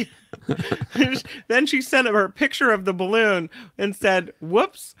kidding me? Then she sent her a picture of the balloon and said,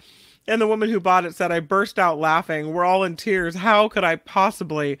 whoops. And the woman who bought it said, I burst out laughing. We're all in tears. How could I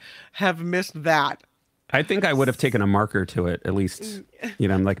possibly have missed that? I think I would have taken a marker to it, at least,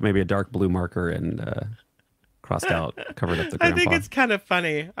 like maybe a dark blue marker, and crossed out, covered up the Grandpa. I think it's kind of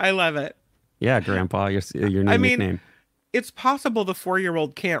funny. I love it. Yeah, Grandpa, your new nickname. It's possible the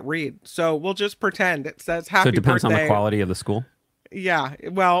 4-year-old can't read, so we'll just pretend it says happy birthday. So it depends on the quality of the school? Yeah.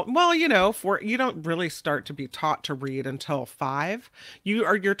 Well, you don't really start to be taught to read until 5.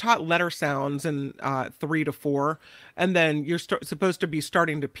 You're taught letter sounds in 3 to 4, and then you're supposed to be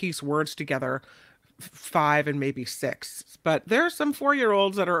starting to piece words together 5 and maybe 6. But there are some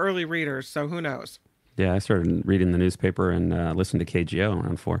 4-year-olds that are early readers, so who knows? Yeah, I started reading the newspaper and listened to KGO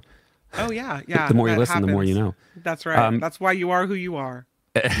around 4. Oh, yeah. The more you listen, the more you know. That's right. That's why you are who you are.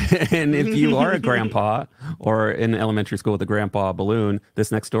 And if you are a grandpa or in elementary school with a grandpa balloon,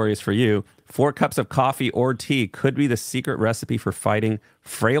 this next story is for you. 4 cups of coffee or tea could be the secret recipe for fighting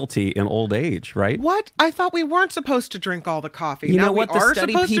frailty in old age, right? What? I thought we weren't supposed to drink all the coffee. You now know what? We are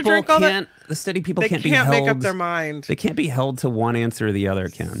supposed to drink all the steady people can't be held. They can't make up their mind. They can't be held to one answer or the other,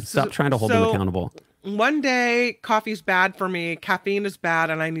 Ken. Stop trying to hold them accountable. One day, coffee's bad for me, caffeine is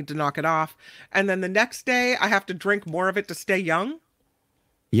bad, and I need to knock it off. And then the next day, I have to drink more of it to stay young?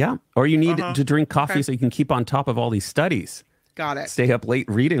 Yeah, or you need to drink coffee so you can keep on top of all these studies. Got it. Stay up late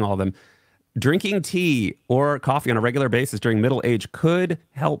reading all of them. Drinking tea or coffee on a regular basis during middle age could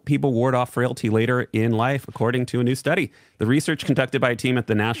help people ward off frailty later in life, according to a new study. The research conducted by a team at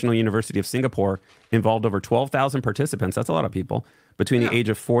the National University of Singapore involved over 12,000 participants. That's a lot of people. Between the age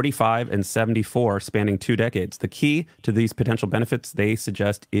of 45 and 74, spanning 2 decades. The key to these potential benefits, they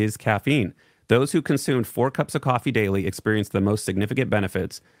suggest, is caffeine. Those who consumed 4 cups of coffee daily experienced the most significant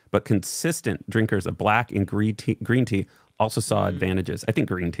benefits, but consistent drinkers of black and green tea also saw advantages. I think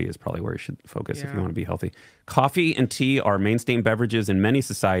green tea is probably where you should focus if you want to be healthy. Coffee and tea are mainstay beverages in many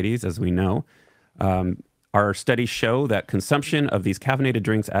societies, as we know. Our studies show that consumption of these caffeinated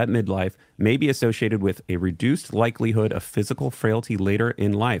drinks at midlife may be associated with a reduced likelihood of physical frailty later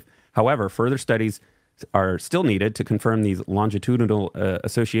in life. However, further studies are still needed to confirm these longitudinal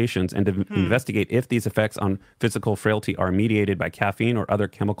associations and to investigate if these effects on physical frailty are mediated by caffeine or other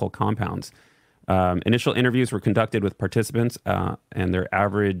chemical compounds. Initial interviews were conducted with participants, and their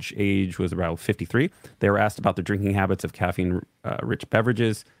average age was about 53. They were asked about their drinking habits of caffeine-rich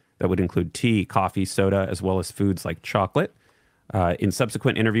beverages that would include tea, coffee, soda, as well as foods like chocolate. In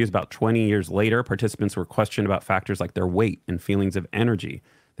subsequent interviews, about 20 years later, participants were questioned about factors like their weight and feelings of energy.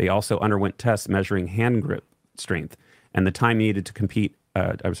 They also underwent tests measuring hand grip strength and the time needed to complete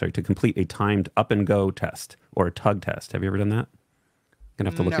a timed up and go test or a tug test. Have you ever done that? Gonna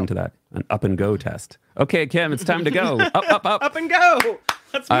have to look into that. An up and go test. Okay, Kim, it's time to go. Up, up, up. Up and go.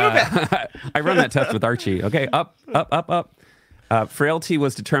 Let's move it. I run that test with Archie. Okay, up, up, up, up. Frailty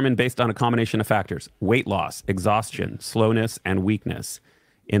was determined based on a combination of factors: weight loss, exhaustion, slowness, and weakness.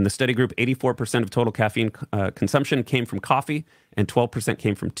 In the study group, 84% of total caffeine consumption came from coffee and 12%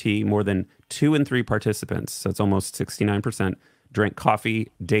 came from tea. More than 2 in 3 participants, so it's almost 69%, drank coffee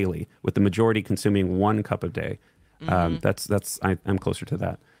daily, with the majority consuming 1 cup a day. I'm closer to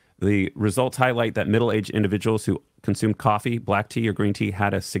that. The results highlight that middle-aged individuals who consumed coffee, black tea, or green tea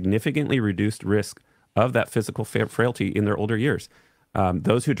had a significantly reduced risk of that physical frailty in their older years.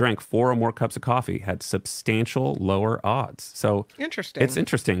 Those who drank 4 or more cups of coffee had substantial lower odds. So interesting. It's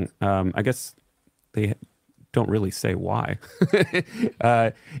interesting. I guess they don't really say why.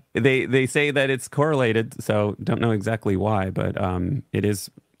 They say that it's correlated, so don't know exactly why, but it is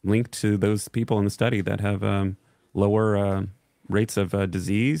linked to those people in the study that have lower rates of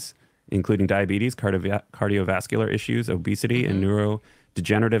disease, including diabetes, cardiovascular issues, obesity, and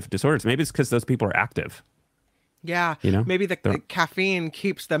neurodegenerative disorders. Maybe it's because those people are active. Yeah, you know, maybe the caffeine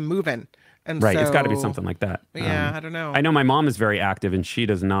keeps them moving. And right, so, it's got to be something like that. Yeah, I don't know. I know my mom is very active, and she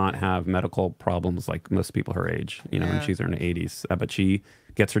does not have medical problems like most people her age, you know, and she's in her 80s. But she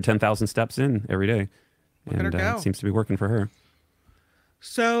gets her 10,000 steps in every day, and it seems to be working for her.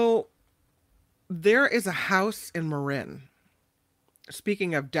 So there is a house in Marin.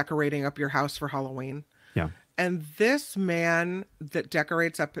 Speaking of decorating up your house for Halloween. Yeah. And this man that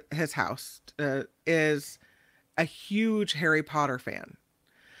decorates up his house is a huge Harry Potter fan.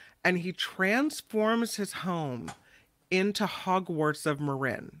 And he transforms his home into Hogwarts of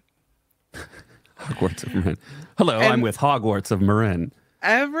Marin. Hogwarts of Marin. Hello, I'm with Hogwarts of Marin.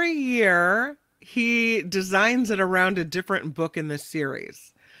 Every year, he designs it around a different book in this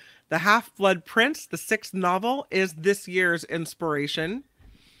series. The Half-Blood Prince, the 6th novel, is this year's inspiration.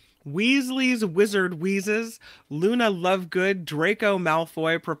 Weasley's Wizard Wheezes, Luna Lovegood, Draco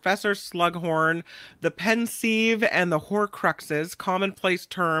Malfoy, Professor Slughorn, the Pensieve, and the Horcruxes, commonplace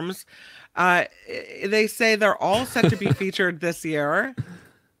terms. They say they're all set to be featured this year.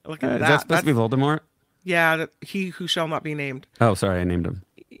 Look at that. Is that supposed to be Voldemort? Yeah, he who shall not be named. Oh, sorry, I named him.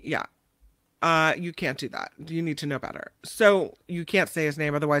 Yeah. You can't do that. You need to know better. So you can't say his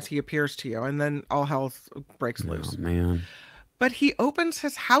name, otherwise he appears to you, and then all hell breaks loose. Oh, man. But he opens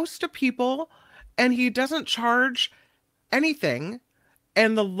his house to people, and he doesn't charge anything.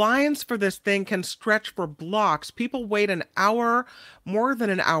 And the lines for this thing can stretch for blocks. People wait an hour, more than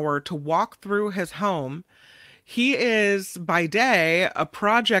an hour, to walk through his home. He is, by day, a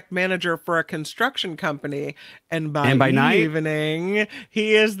project manager for a construction company. And by night? evening,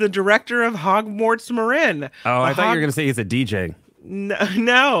 he is the director of Hogwarts Marin. Oh, I thought you were going to say he's a DJ.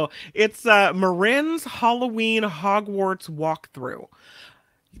 No, it's Marin's Halloween Hogwarts walkthrough.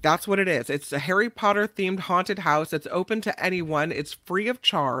 That's what it is. It's a Harry Potter themed haunted house. It's open to anyone. It's free of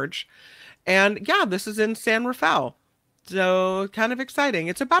charge. And yeah, this is in San Rafael. So kind of exciting.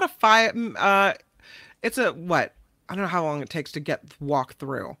 It's about it's a, what? I don't know how long it takes to walk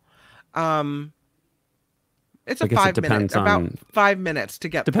through. It's a 5-minute, about 5 minutes to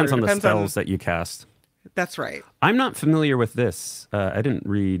get through. Depends on the spells that you cast. That's right. I'm not familiar with this. I didn't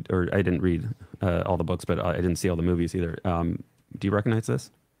read all the books, but I didn't see all the movies either. Do you recognize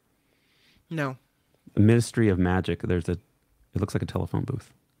this? No. Ministry of Magic. It looks like a telephone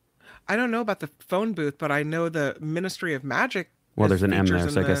booth. I don't know about the phone booth, but I know the Ministry of Magic. Well, there's an M there,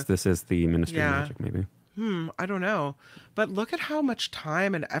 so I guess this is the Ministry of Magic, maybe. I don't know. But look at how much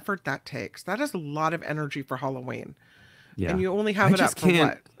time and effort that takes. That is a lot of energy for Halloween. Yeah. And you only have it up for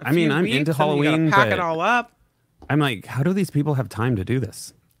what? I'm into Halloween, pack it all up. I'm like, how do these people have time to do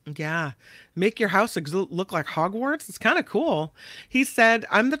this? Yeah. Make your house look like Hogwarts. It's kind of cool. He said,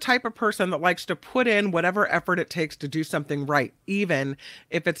 I'm the type of person that likes to put in whatever effort it takes to do something right, even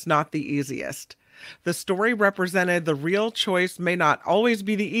if it's not the easiest. The story represented the real choice may not always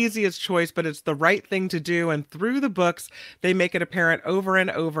be the easiest choice, but it's the right thing to do. And through the books, they make it apparent over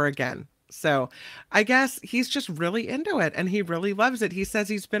and over again. So I guess he's just really into it and he really loves it. He says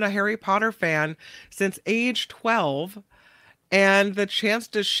he's been a Harry Potter fan since age 12. And the chance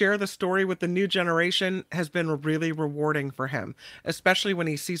to share the story with the new generation has been really rewarding for him, especially when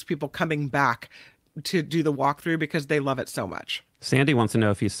he sees people coming back to do the walkthrough because they love it so much. Sandy wants to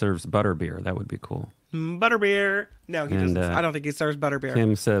know if he serves butterbeer. That would be cool. Butterbeer. No, he doesn't. I don't think he serves butterbeer.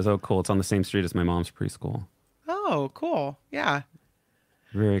 Kim says, oh, cool. It's on the same street as my mom's preschool. Oh, cool. Yeah.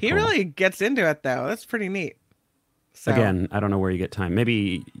 Very cool. He really gets into it, though. That's pretty neat. So, again, I don't know where you get time.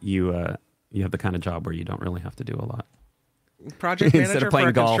 Maybe you have the kind of job where you don't really have to do a lot. Project manager for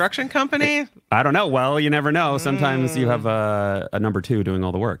a construction company? I don't know. Well, you never know. Sometimes you have a number two doing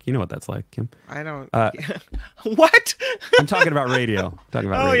all the work. You know what that's like, Kim. I don't. What? I'm talking about radio.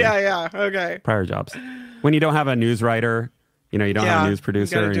 Radio. Yeah. Okay. Prior jobs. When you don't have a news writer, you don't have a news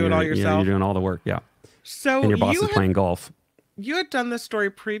producer. You gotta do it all yourself. You're doing all the work. Yeah. So and your boss is playing golf. You had done this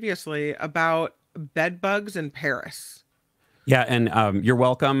story previously about bed bugs in Paris. Yeah, and you're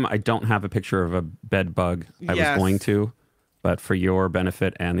welcome. I don't have a picture of a bed bug. I was going to. But for your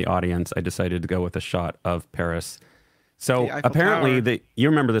benefit and the audience, I decided to go with a shot of Paris. So apparently, you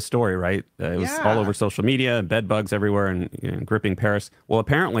remember the story, right? It was all over social media, bed bugs everywhere, and gripping Paris. Well,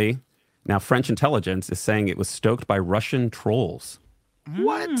 apparently, now French intelligence is saying it was stoked by Russian trolls.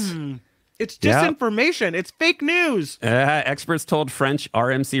 What? It's disinformation. It's fake news. Experts told French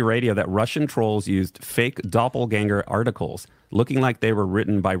RMC radio that Russian trolls used fake doppelganger articles, looking like they were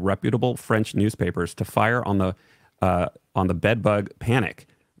written by reputable French newspapers, to fire on the bedbug panic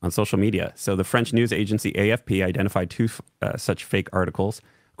on social media. So the French news agency AFP identified two such fake articles,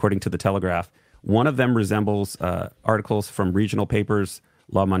 according to the Telegraph. One of them resembles articles from regional papers.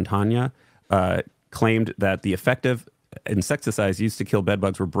 La Montagne claimed that the effective insecticides used to kill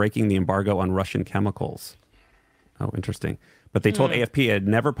bedbugs were breaking the embargo on Russian chemicals. Oh, interesting. But they told AFP it had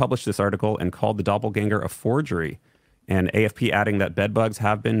never published this article and called the doppelganger a forgery. And AFP adding that bedbugs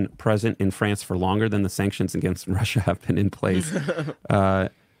have been present in France for longer than the sanctions against Russia have been in place.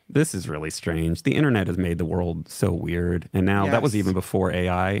 This is really strange. The internet has made the world so weird. And now that was even before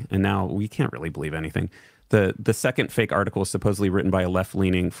AI. And now we can't really believe anything. The second fake article was supposedly written by a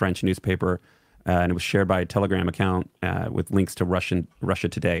left-leaning French newspaper. And it was shared by a Telegram account with links to Russia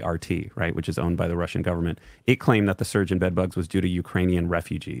Today, RT, right, which is owned by the Russian government. It claimed that the surge in bedbugs was due to Ukrainian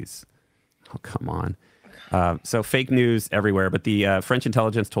refugees. Oh, come on. So fake news everywhere. But the French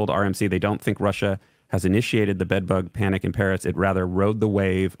intelligence told RMC they don't think Russia has initiated the bedbug panic in Paris. It rather rode the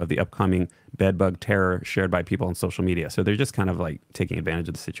wave of the upcoming bedbug terror shared by people on social media. So they're just kind of like taking advantage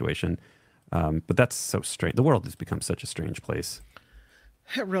of the situation. But that's so strange. The world has become such a strange place.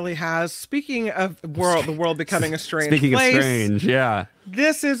 It really has. Speaking of the world becoming a strange place. Speaking of strange, yeah.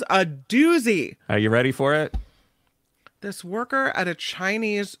 This is a doozy. Are you ready for it? This worker at a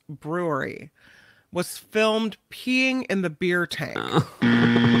Chinese brewery was filmed peeing in the beer tank.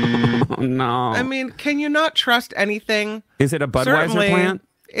 Oh, no. I mean, can you not trust anything? Is it a Budweiser Certainly, plant?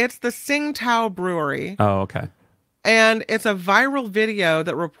 It's the Tsingtao Brewery. Oh, okay. And it's a viral video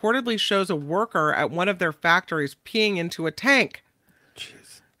that reportedly shows a worker at one of their factories peeing into a tank.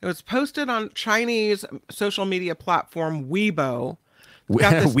 Jeez. It was posted on Chinese social media platform Weibo.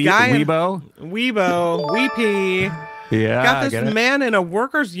 Weibo? Weibo, Weepy. Yeah, Got this man in a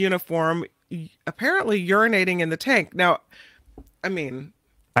worker's uniform apparently urinating in the tank. Now, I mean...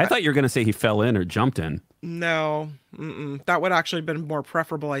 I thought you were going to say he fell in or jumped in. No. That would actually have been more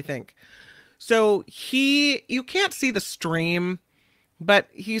preferable, I think. So you can't see the stream, but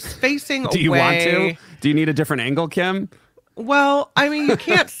he's facing away. Do you want to? Do you need a different angle, Kim? Well, I mean, you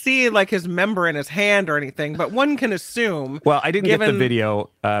can't see like his member in his hand or anything, but one can assume. Well, I didn't get the video.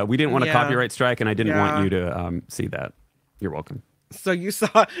 We didn't want a copyright strike, and I didn't want you to see that. You're welcome. So you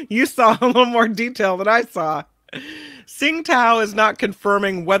saw a little more detail than I saw. Tsingtao is not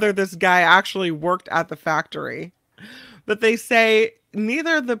confirming whether this guy actually worked at the factory, but they say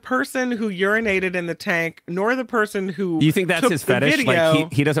neither the person who urinated in the tank nor the person who you think that's his fetish? Video,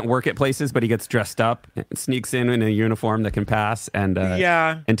 like he doesn't work at places, but he gets dressed up, and sneaks in a uniform that can pass, and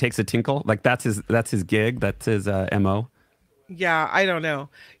takes a tinkle. Like that's his gig. That's his MO. Yeah, I don't know.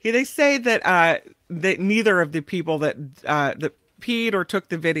 They say that that neither of the people that peed or took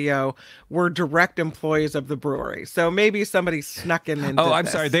the video were direct employees of the brewery. So maybe somebody snuck in and Oh, did I'm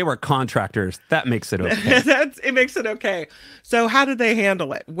this. sorry. They were contractors. That makes it okay. It makes it okay. So how did they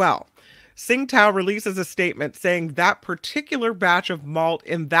handle it? Well, Tsingtao releases a statement saying that particular batch of malt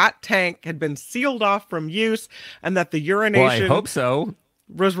in that tank had been sealed off from use and that the urination Well, I hope so.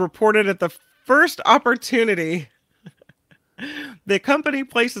 was reported at the first opportunity. The company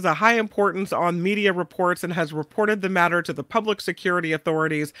places a high importance on media reports and has reported the matter to the public security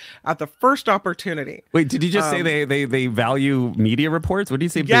authorities at the first opportunity. Wait, did you just say they value media reports? What do you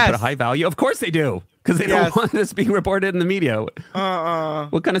say? Yes. They put a high value? Of course they do, because they Yes. don't want this being reported in the media.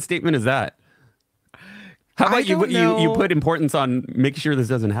 What kind of statement is that? How about you put importance on make sure this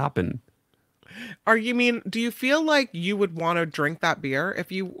doesn't happen? Do you feel like you would want to drink that beer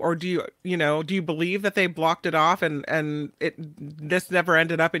if you, or do you believe that they blocked it off and this never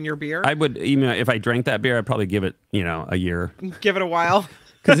ended up in your beer? I would, if I drank that beer, I'd probably give it, a year. Give it a while.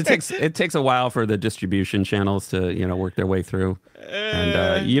 Because it takes a while for the distribution channels to work their way through,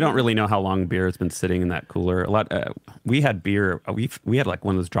 and you don't really know how long beer has been sitting in that cooler. We had beer. We had like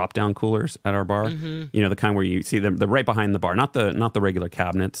one of those drop down coolers at our bar. The kind where you see them, the right behind the bar, not the regular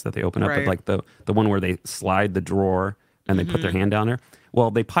cabinets that they open up, Right. but like the one where they slide the drawer and they put their hand down there.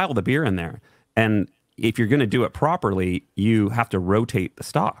 Well, they pile the beer in there, and if you're going to do it properly, you have to rotate the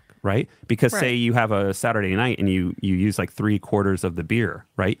stock. Right? Because say you have a Saturday night and you use like 3/4 of the beer,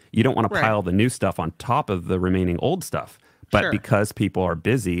 right? You don't want to pile the new stuff on top of the remaining old stuff. But because people are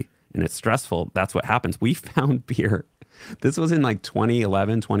busy and it's stressful, that's what happens. We found beer. This was in like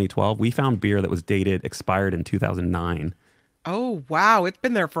 2011, 2012. We found beer that was expired in 2009. Oh, wow. It's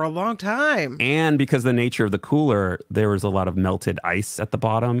been there for a long time. And because of the nature of the cooler, there was a lot of melted ice at the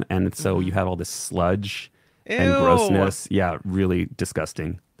bottom. And so you had all this sludge and grossness. Yeah, really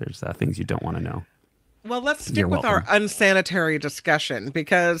disgusting. There's things you don't want to know. Well, let's stick You're with welcome. our unsanitary discussion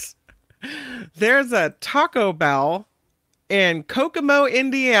because there's a Taco Bell in Kokomo,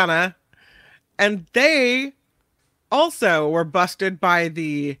 Indiana, and they also were busted by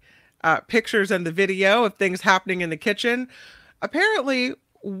the pictures and the video of things happening in the kitchen. Apparently,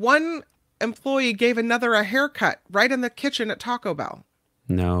 one employee gave another a haircut right in the kitchen at Taco Bell.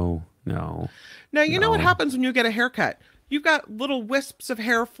 No. Now, you know what happens when you get a haircut? You've got little wisps of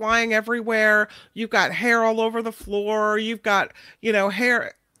hair flying everywhere. You've got hair all over the floor. You've got,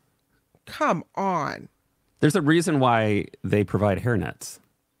 hair. Come on. There's a reason why they provide hair nets.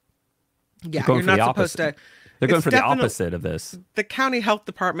 Yeah, Going you're for the not supposed opposite. to. They're going It's for the definite- opposite of this. The county health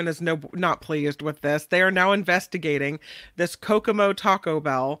department is not pleased with this. They are now investigating this Kokomo Taco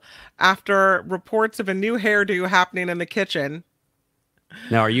Bell after reports of a new hairdo happening in the kitchen.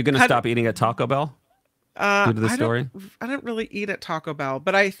 Now, are you going to stop eating at Taco Bell due to the story? I don't really eat at Taco Bell,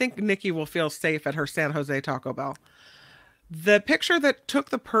 but I think Nikki will feel safe at her San Jose Taco Bell. The picture that took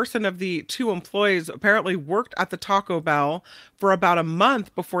the person of the two employees apparently worked at the Taco Bell for about a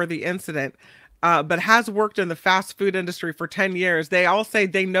month before the incident, but has worked in the fast food industry for 10 years. They all say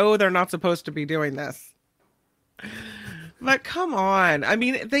they know they're not supposed to be doing this. But come on. I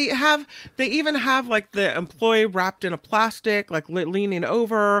mean, they even have like the employee wrapped in a plastic, like leaning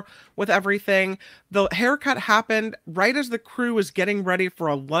over with everything. The haircut happened right as the crew was getting ready for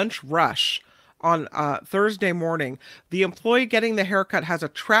a lunch rush on Thursday morning. The employee getting the haircut has a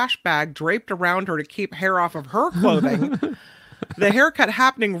trash bag draped around her to keep hair off of her clothing. The haircut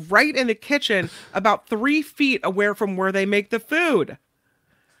happening right in the kitchen, about 3 feet away from where they make the food.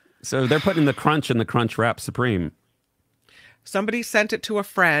 So they're putting the crunch in the Crunch Wrap Supreme. Somebody sent it to a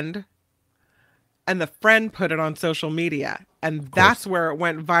friend, and the friend put it on social media, and that's where it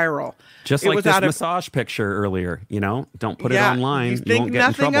went viral. Just It like was this out of- massage picture earlier, don't put it Yeah, online. You You think won't get in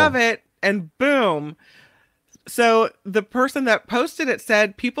nothing trouble. of it, and boom. So the person that posted it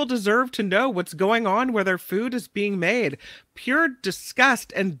said, people deserve to know what's going on where their food is being made. Pure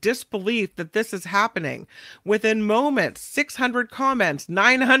disgust and disbelief that this is happening. Within moments, 600 comments,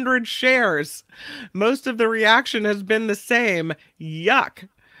 900 shares. Most of the reaction has been the same. Yuck.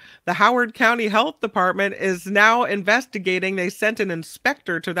 The Howard County Health Department is now investigating. They sent an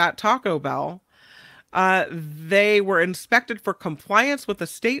inspector to that Taco Bell. They were inspected for compliance with the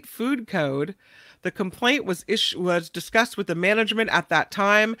state food code. The complaint was discussed with the management at that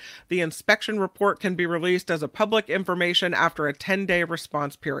time. The inspection report can be released as a public information after a 10-day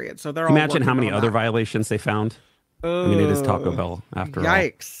response period. So they're all Imagine how working many on other that. violations they found. I mean, it is Taco Bell after all.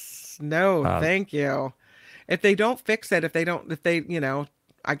 Yikes. No, thank you. If they don't fix it,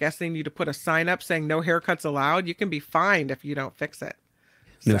 I guess they need to put a sign up saying no haircuts allowed. You can be fined if you don't fix it.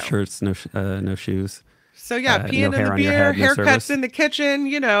 No So- shirts, no shoes. So yeah, no peeing in hair the on your beer, head, no haircuts service. in the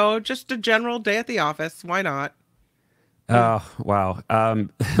kitchen, just a general day at the office. Why not? Oh, wow.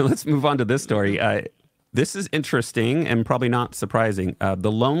 Let's move on to this story. This is interesting and probably not surprising.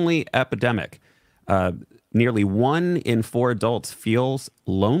 The lonely epidemic. Nearly 1 in 4 adults feels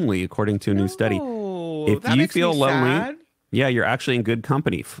lonely, according to a new study. If That you makes feel me lonely, sad. yeah, you're actually in good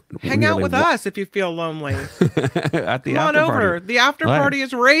company. Hang out with us if you feel lonely. At the Come on after over. party. The after Right. party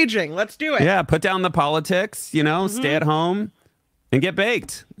is raging. Let's do it. Yeah, put down the politics, stay at home and get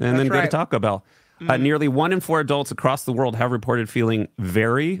baked and then go to right. Taco Bell. Nearly 1 in 4 adults across the world have reported feeling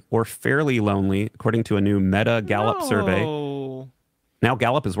very or fairly lonely, according to a new Meta Gallup survey. Oh. Now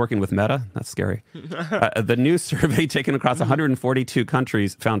Gallup is working with Meta. That's scary. The new survey taken across 142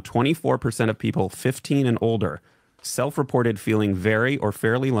 countries found 24% of people 15 and older self-reported feeling very or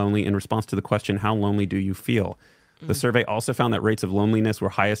fairly lonely in response to the question, how lonely do you feel? The survey also found that rates of loneliness were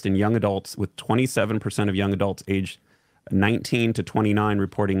highest in young adults, with 27% of young adults aged 19 to 29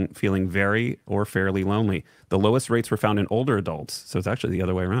 reporting feeling very or fairly lonely. The lowest rates were found in older adults, so it's actually the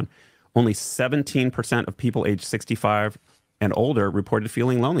other way around. Only 17% of people aged 65 and older reported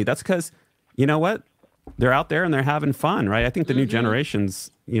feeling lonely. That's because, you know what? They're out there and they're having fun, right? I think the new generations,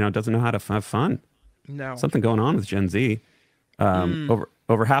 doesn't know how to have fun. No. Something going on with Gen Z.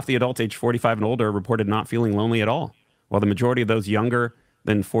 Over half the adults aged 45 and older reported not feeling lonely at all, while the majority of those younger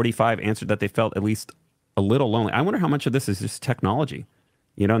than 45 answered that they felt at least a little lonely. I wonder how much of this is just technology,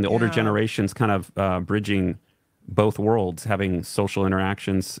 and the older generations kind of bridging both worlds, having social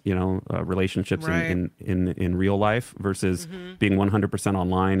interactions, relationships Right. in real life versus being 100%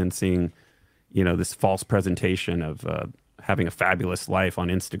 online and seeing, this false presentation of having a fabulous life on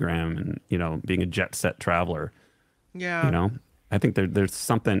Instagram and, being a jet set traveler. Yeah. I think there's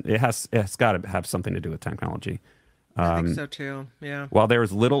something, it's got to have something to do with technology. I think so too. Yeah. While there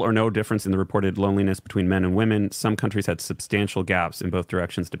is little or no difference in the reported loneliness between men and women, some countries had substantial gaps in both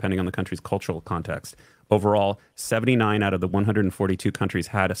directions, depending on the country's cultural context. Overall, 79 out of the 142 countries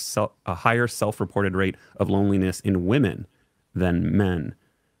had a higher self-reported rate of loneliness in women than men.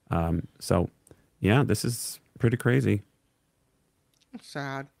 So, yeah, this is pretty crazy.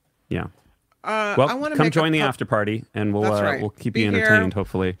 Sad. Yeah. I Well, want to come join the after party, and That's right. we'll keep Be you here. entertained,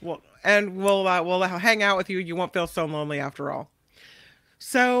 hopefully. We'll hang out with you. You won't feel so lonely after all.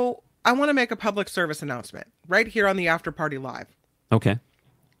 So I want to make a public service announcement right here on the After Party Live. Okay.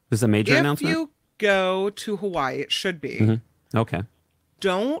 This is a major If announcement? you go to Hawaii, it should be. Okay.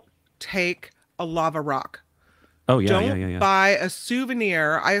 Don't take a lava rock. Oh, yeah, Don't yeah. buy a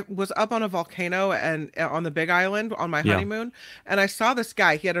souvenir. I was up on a volcano and on the Big Island on my honeymoon, and I saw this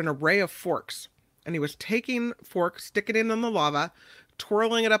guy. He had an array of forks, and he was taking forks, sticking it in the lava,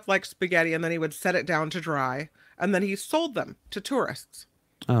 twirling it up like spaghetti, and then he would set it down to dry, and then he sold them to tourists.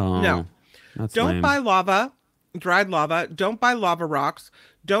 Oh, No. that's Don't lame. buy lava, dried lava. Don't buy lava rocks.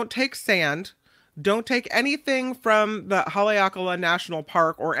 Don't take sand. Don't take anything from the Haleakala National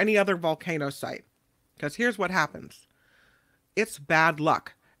Park or any other volcano site. Because here's what happens. It's bad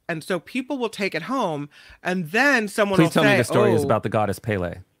luck. And so people will take it home, and then someone Please will tell say, me the story is "Oh, about the goddess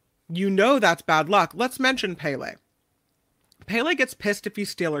Pele. that's bad luck." Let's mention Pele. Pele gets pissed if you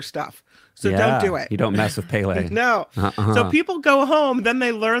steal her stuff. So Yeah, don't do it. You don't mess with Pele. No. So people go home, then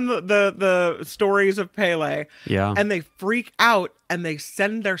they learn the stories of Pele. Yeah. And they freak out and they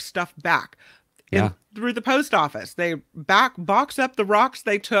send their stuff back. Yeah. Through the post office. They box up the rocks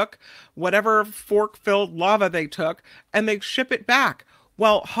they took, whatever fork-filled lava they took, and they ship it back.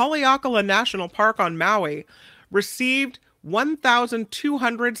 Well, Haleakala National Park on Maui received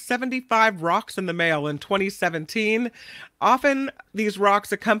 1,275 rocks in the mail in 2017. Often these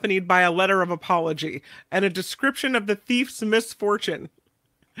rocks accompanied by a letter of apology and a description of the thief's misfortune.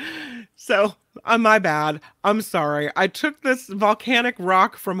 So, my bad. I'm sorry. I took this volcanic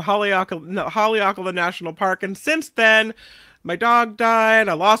rock from Haleakala National Park, and since then, my dog died,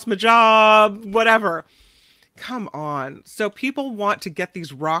 I lost my job, whatever. Come on. So people want to get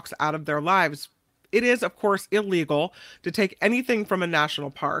these rocks out of their lives. It is, of course, illegal to take anything from a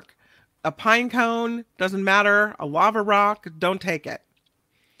national park. A pine cone, doesn't matter. A lava rock, don't take it.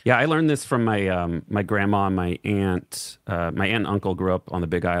 Yeah, I learned this from my grandma and my aunt. My aunt and uncle grew up on the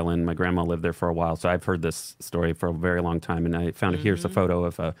Big Island. My grandma lived there for a while, so I've heard this story for a very long time. And I found here's a photo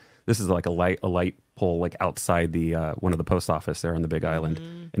of this is like a light pole like outside the one of the post office there on the Big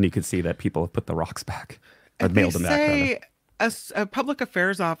Island, and you can see that people have put the rocks back or And mailed they them back. say Rather. a public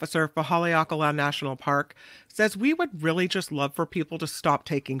affairs officer for Haleakala National Park says we would really just love for people to stop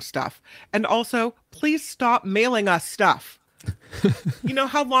taking stuff, and also please stop mailing us stuff. You know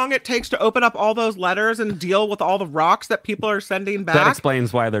how long it takes to open up all those letters and deal with all the rocks that people are sending back? That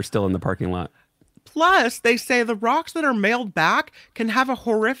explains why they're still in the parking lot. Plus, they say the rocks that are mailed back can have a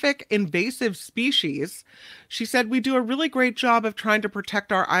horrific invasive species. She said, we do a really great job of trying to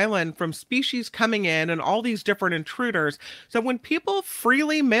protect our island from species coming in and all these different intruders. So when people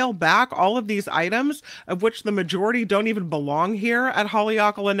freely mail back all of these items, of which the majority don't even belong here at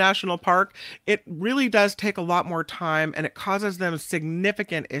Haleakala National Park, it really does take a lot more time and it causes them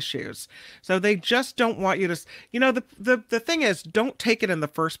significant issues. So they just don't want you to, the thing is, don't take it in the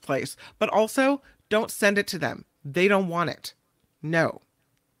first place, but also don't send it to them. They don't want it. No.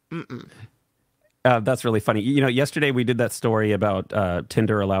 Mm-mm. That's really funny. Yesterday we did that story about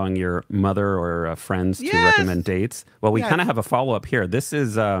Tinder allowing your mother or friends to recommend dates. Well, we kind of have a follow-up here. This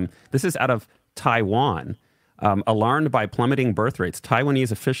is out of Taiwan. Alarmed by plummeting birth rates,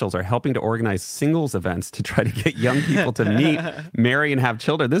 Taiwanese officials are helping to organize singles events to try to get young people to meet, marry, and have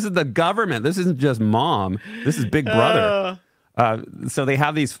children. This is the government. This isn't just mom. This is Big Brother. So they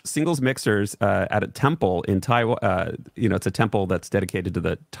have these singles mixers at a temple in Taiwan. It's a temple that's dedicated to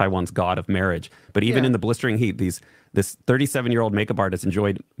the Taiwan's god of marriage. But even in the blistering heat, this 37-year-old makeup artist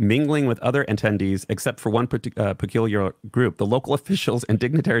enjoyed mingling with other attendees, except for one peculiar group. The local officials and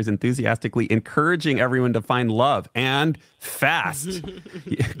dignitaries enthusiastically encouraging everyone to find love and fast.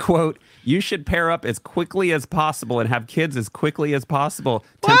 Quote, you should pair up as quickly as possible and have kids as quickly as possible.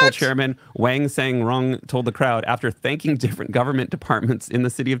 What? Temple chairman Wang Sang-rong told the crowd after thanking different government departments in the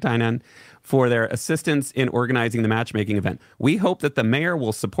city of Tainan for their assistance in organizing the matchmaking event. We hope that the mayor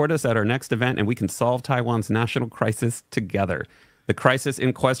will support us at our next event and we can solve Taiwan's national crisis together. The crisis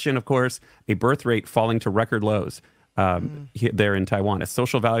in question, of course, a birth rate falling to record lows there in Taiwan. As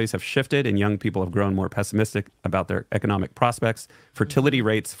social values have shifted and young people have grown more pessimistic about their economic prospects, fertility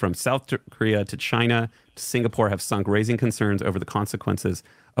rates from South Korea to China to Singapore have sunk, raising concerns over the consequences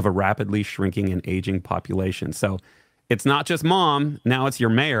of a rapidly shrinking and aging population. So it's not just mom, now it's your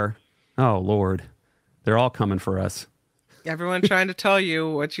mayor. Oh, Lord. They're all coming for us. Everyone trying to tell you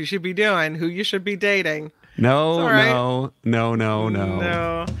what you should be doing, who you should be dating. No.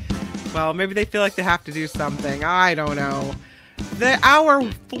 Well, maybe they feel like they have to do something. I don't know. The hour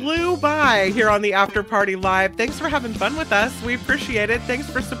flew by here on the After Party Live. Thanks for having fun with us. We appreciate it. Thanks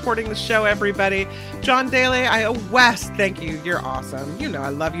for supporting the show, everybody. John Daly, Wes, thank you. You're awesome. I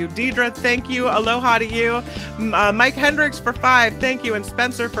love you. Deidre, thank you. Aloha to you. Mike Hendricks for 5, thank you. And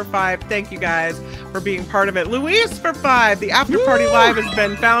Spencer for 5, thank you guys for being part of it. Louise for 5. The After Party Live has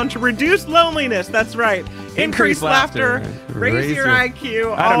been found to reduce loneliness. That's right. Increase laughter, raise your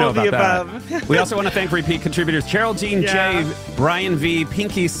IQ, all of the above. We also want to thank repeat contributors Geraldine J, Brian V,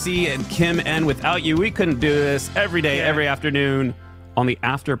 Pinky C, and Kim N. Without you, we couldn't do this every day, every afternoon on the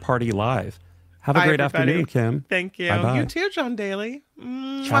After Party Live. Have a great afternoon, Kim. Thank you. Bye-bye. You too, John Daly.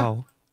 Ciao.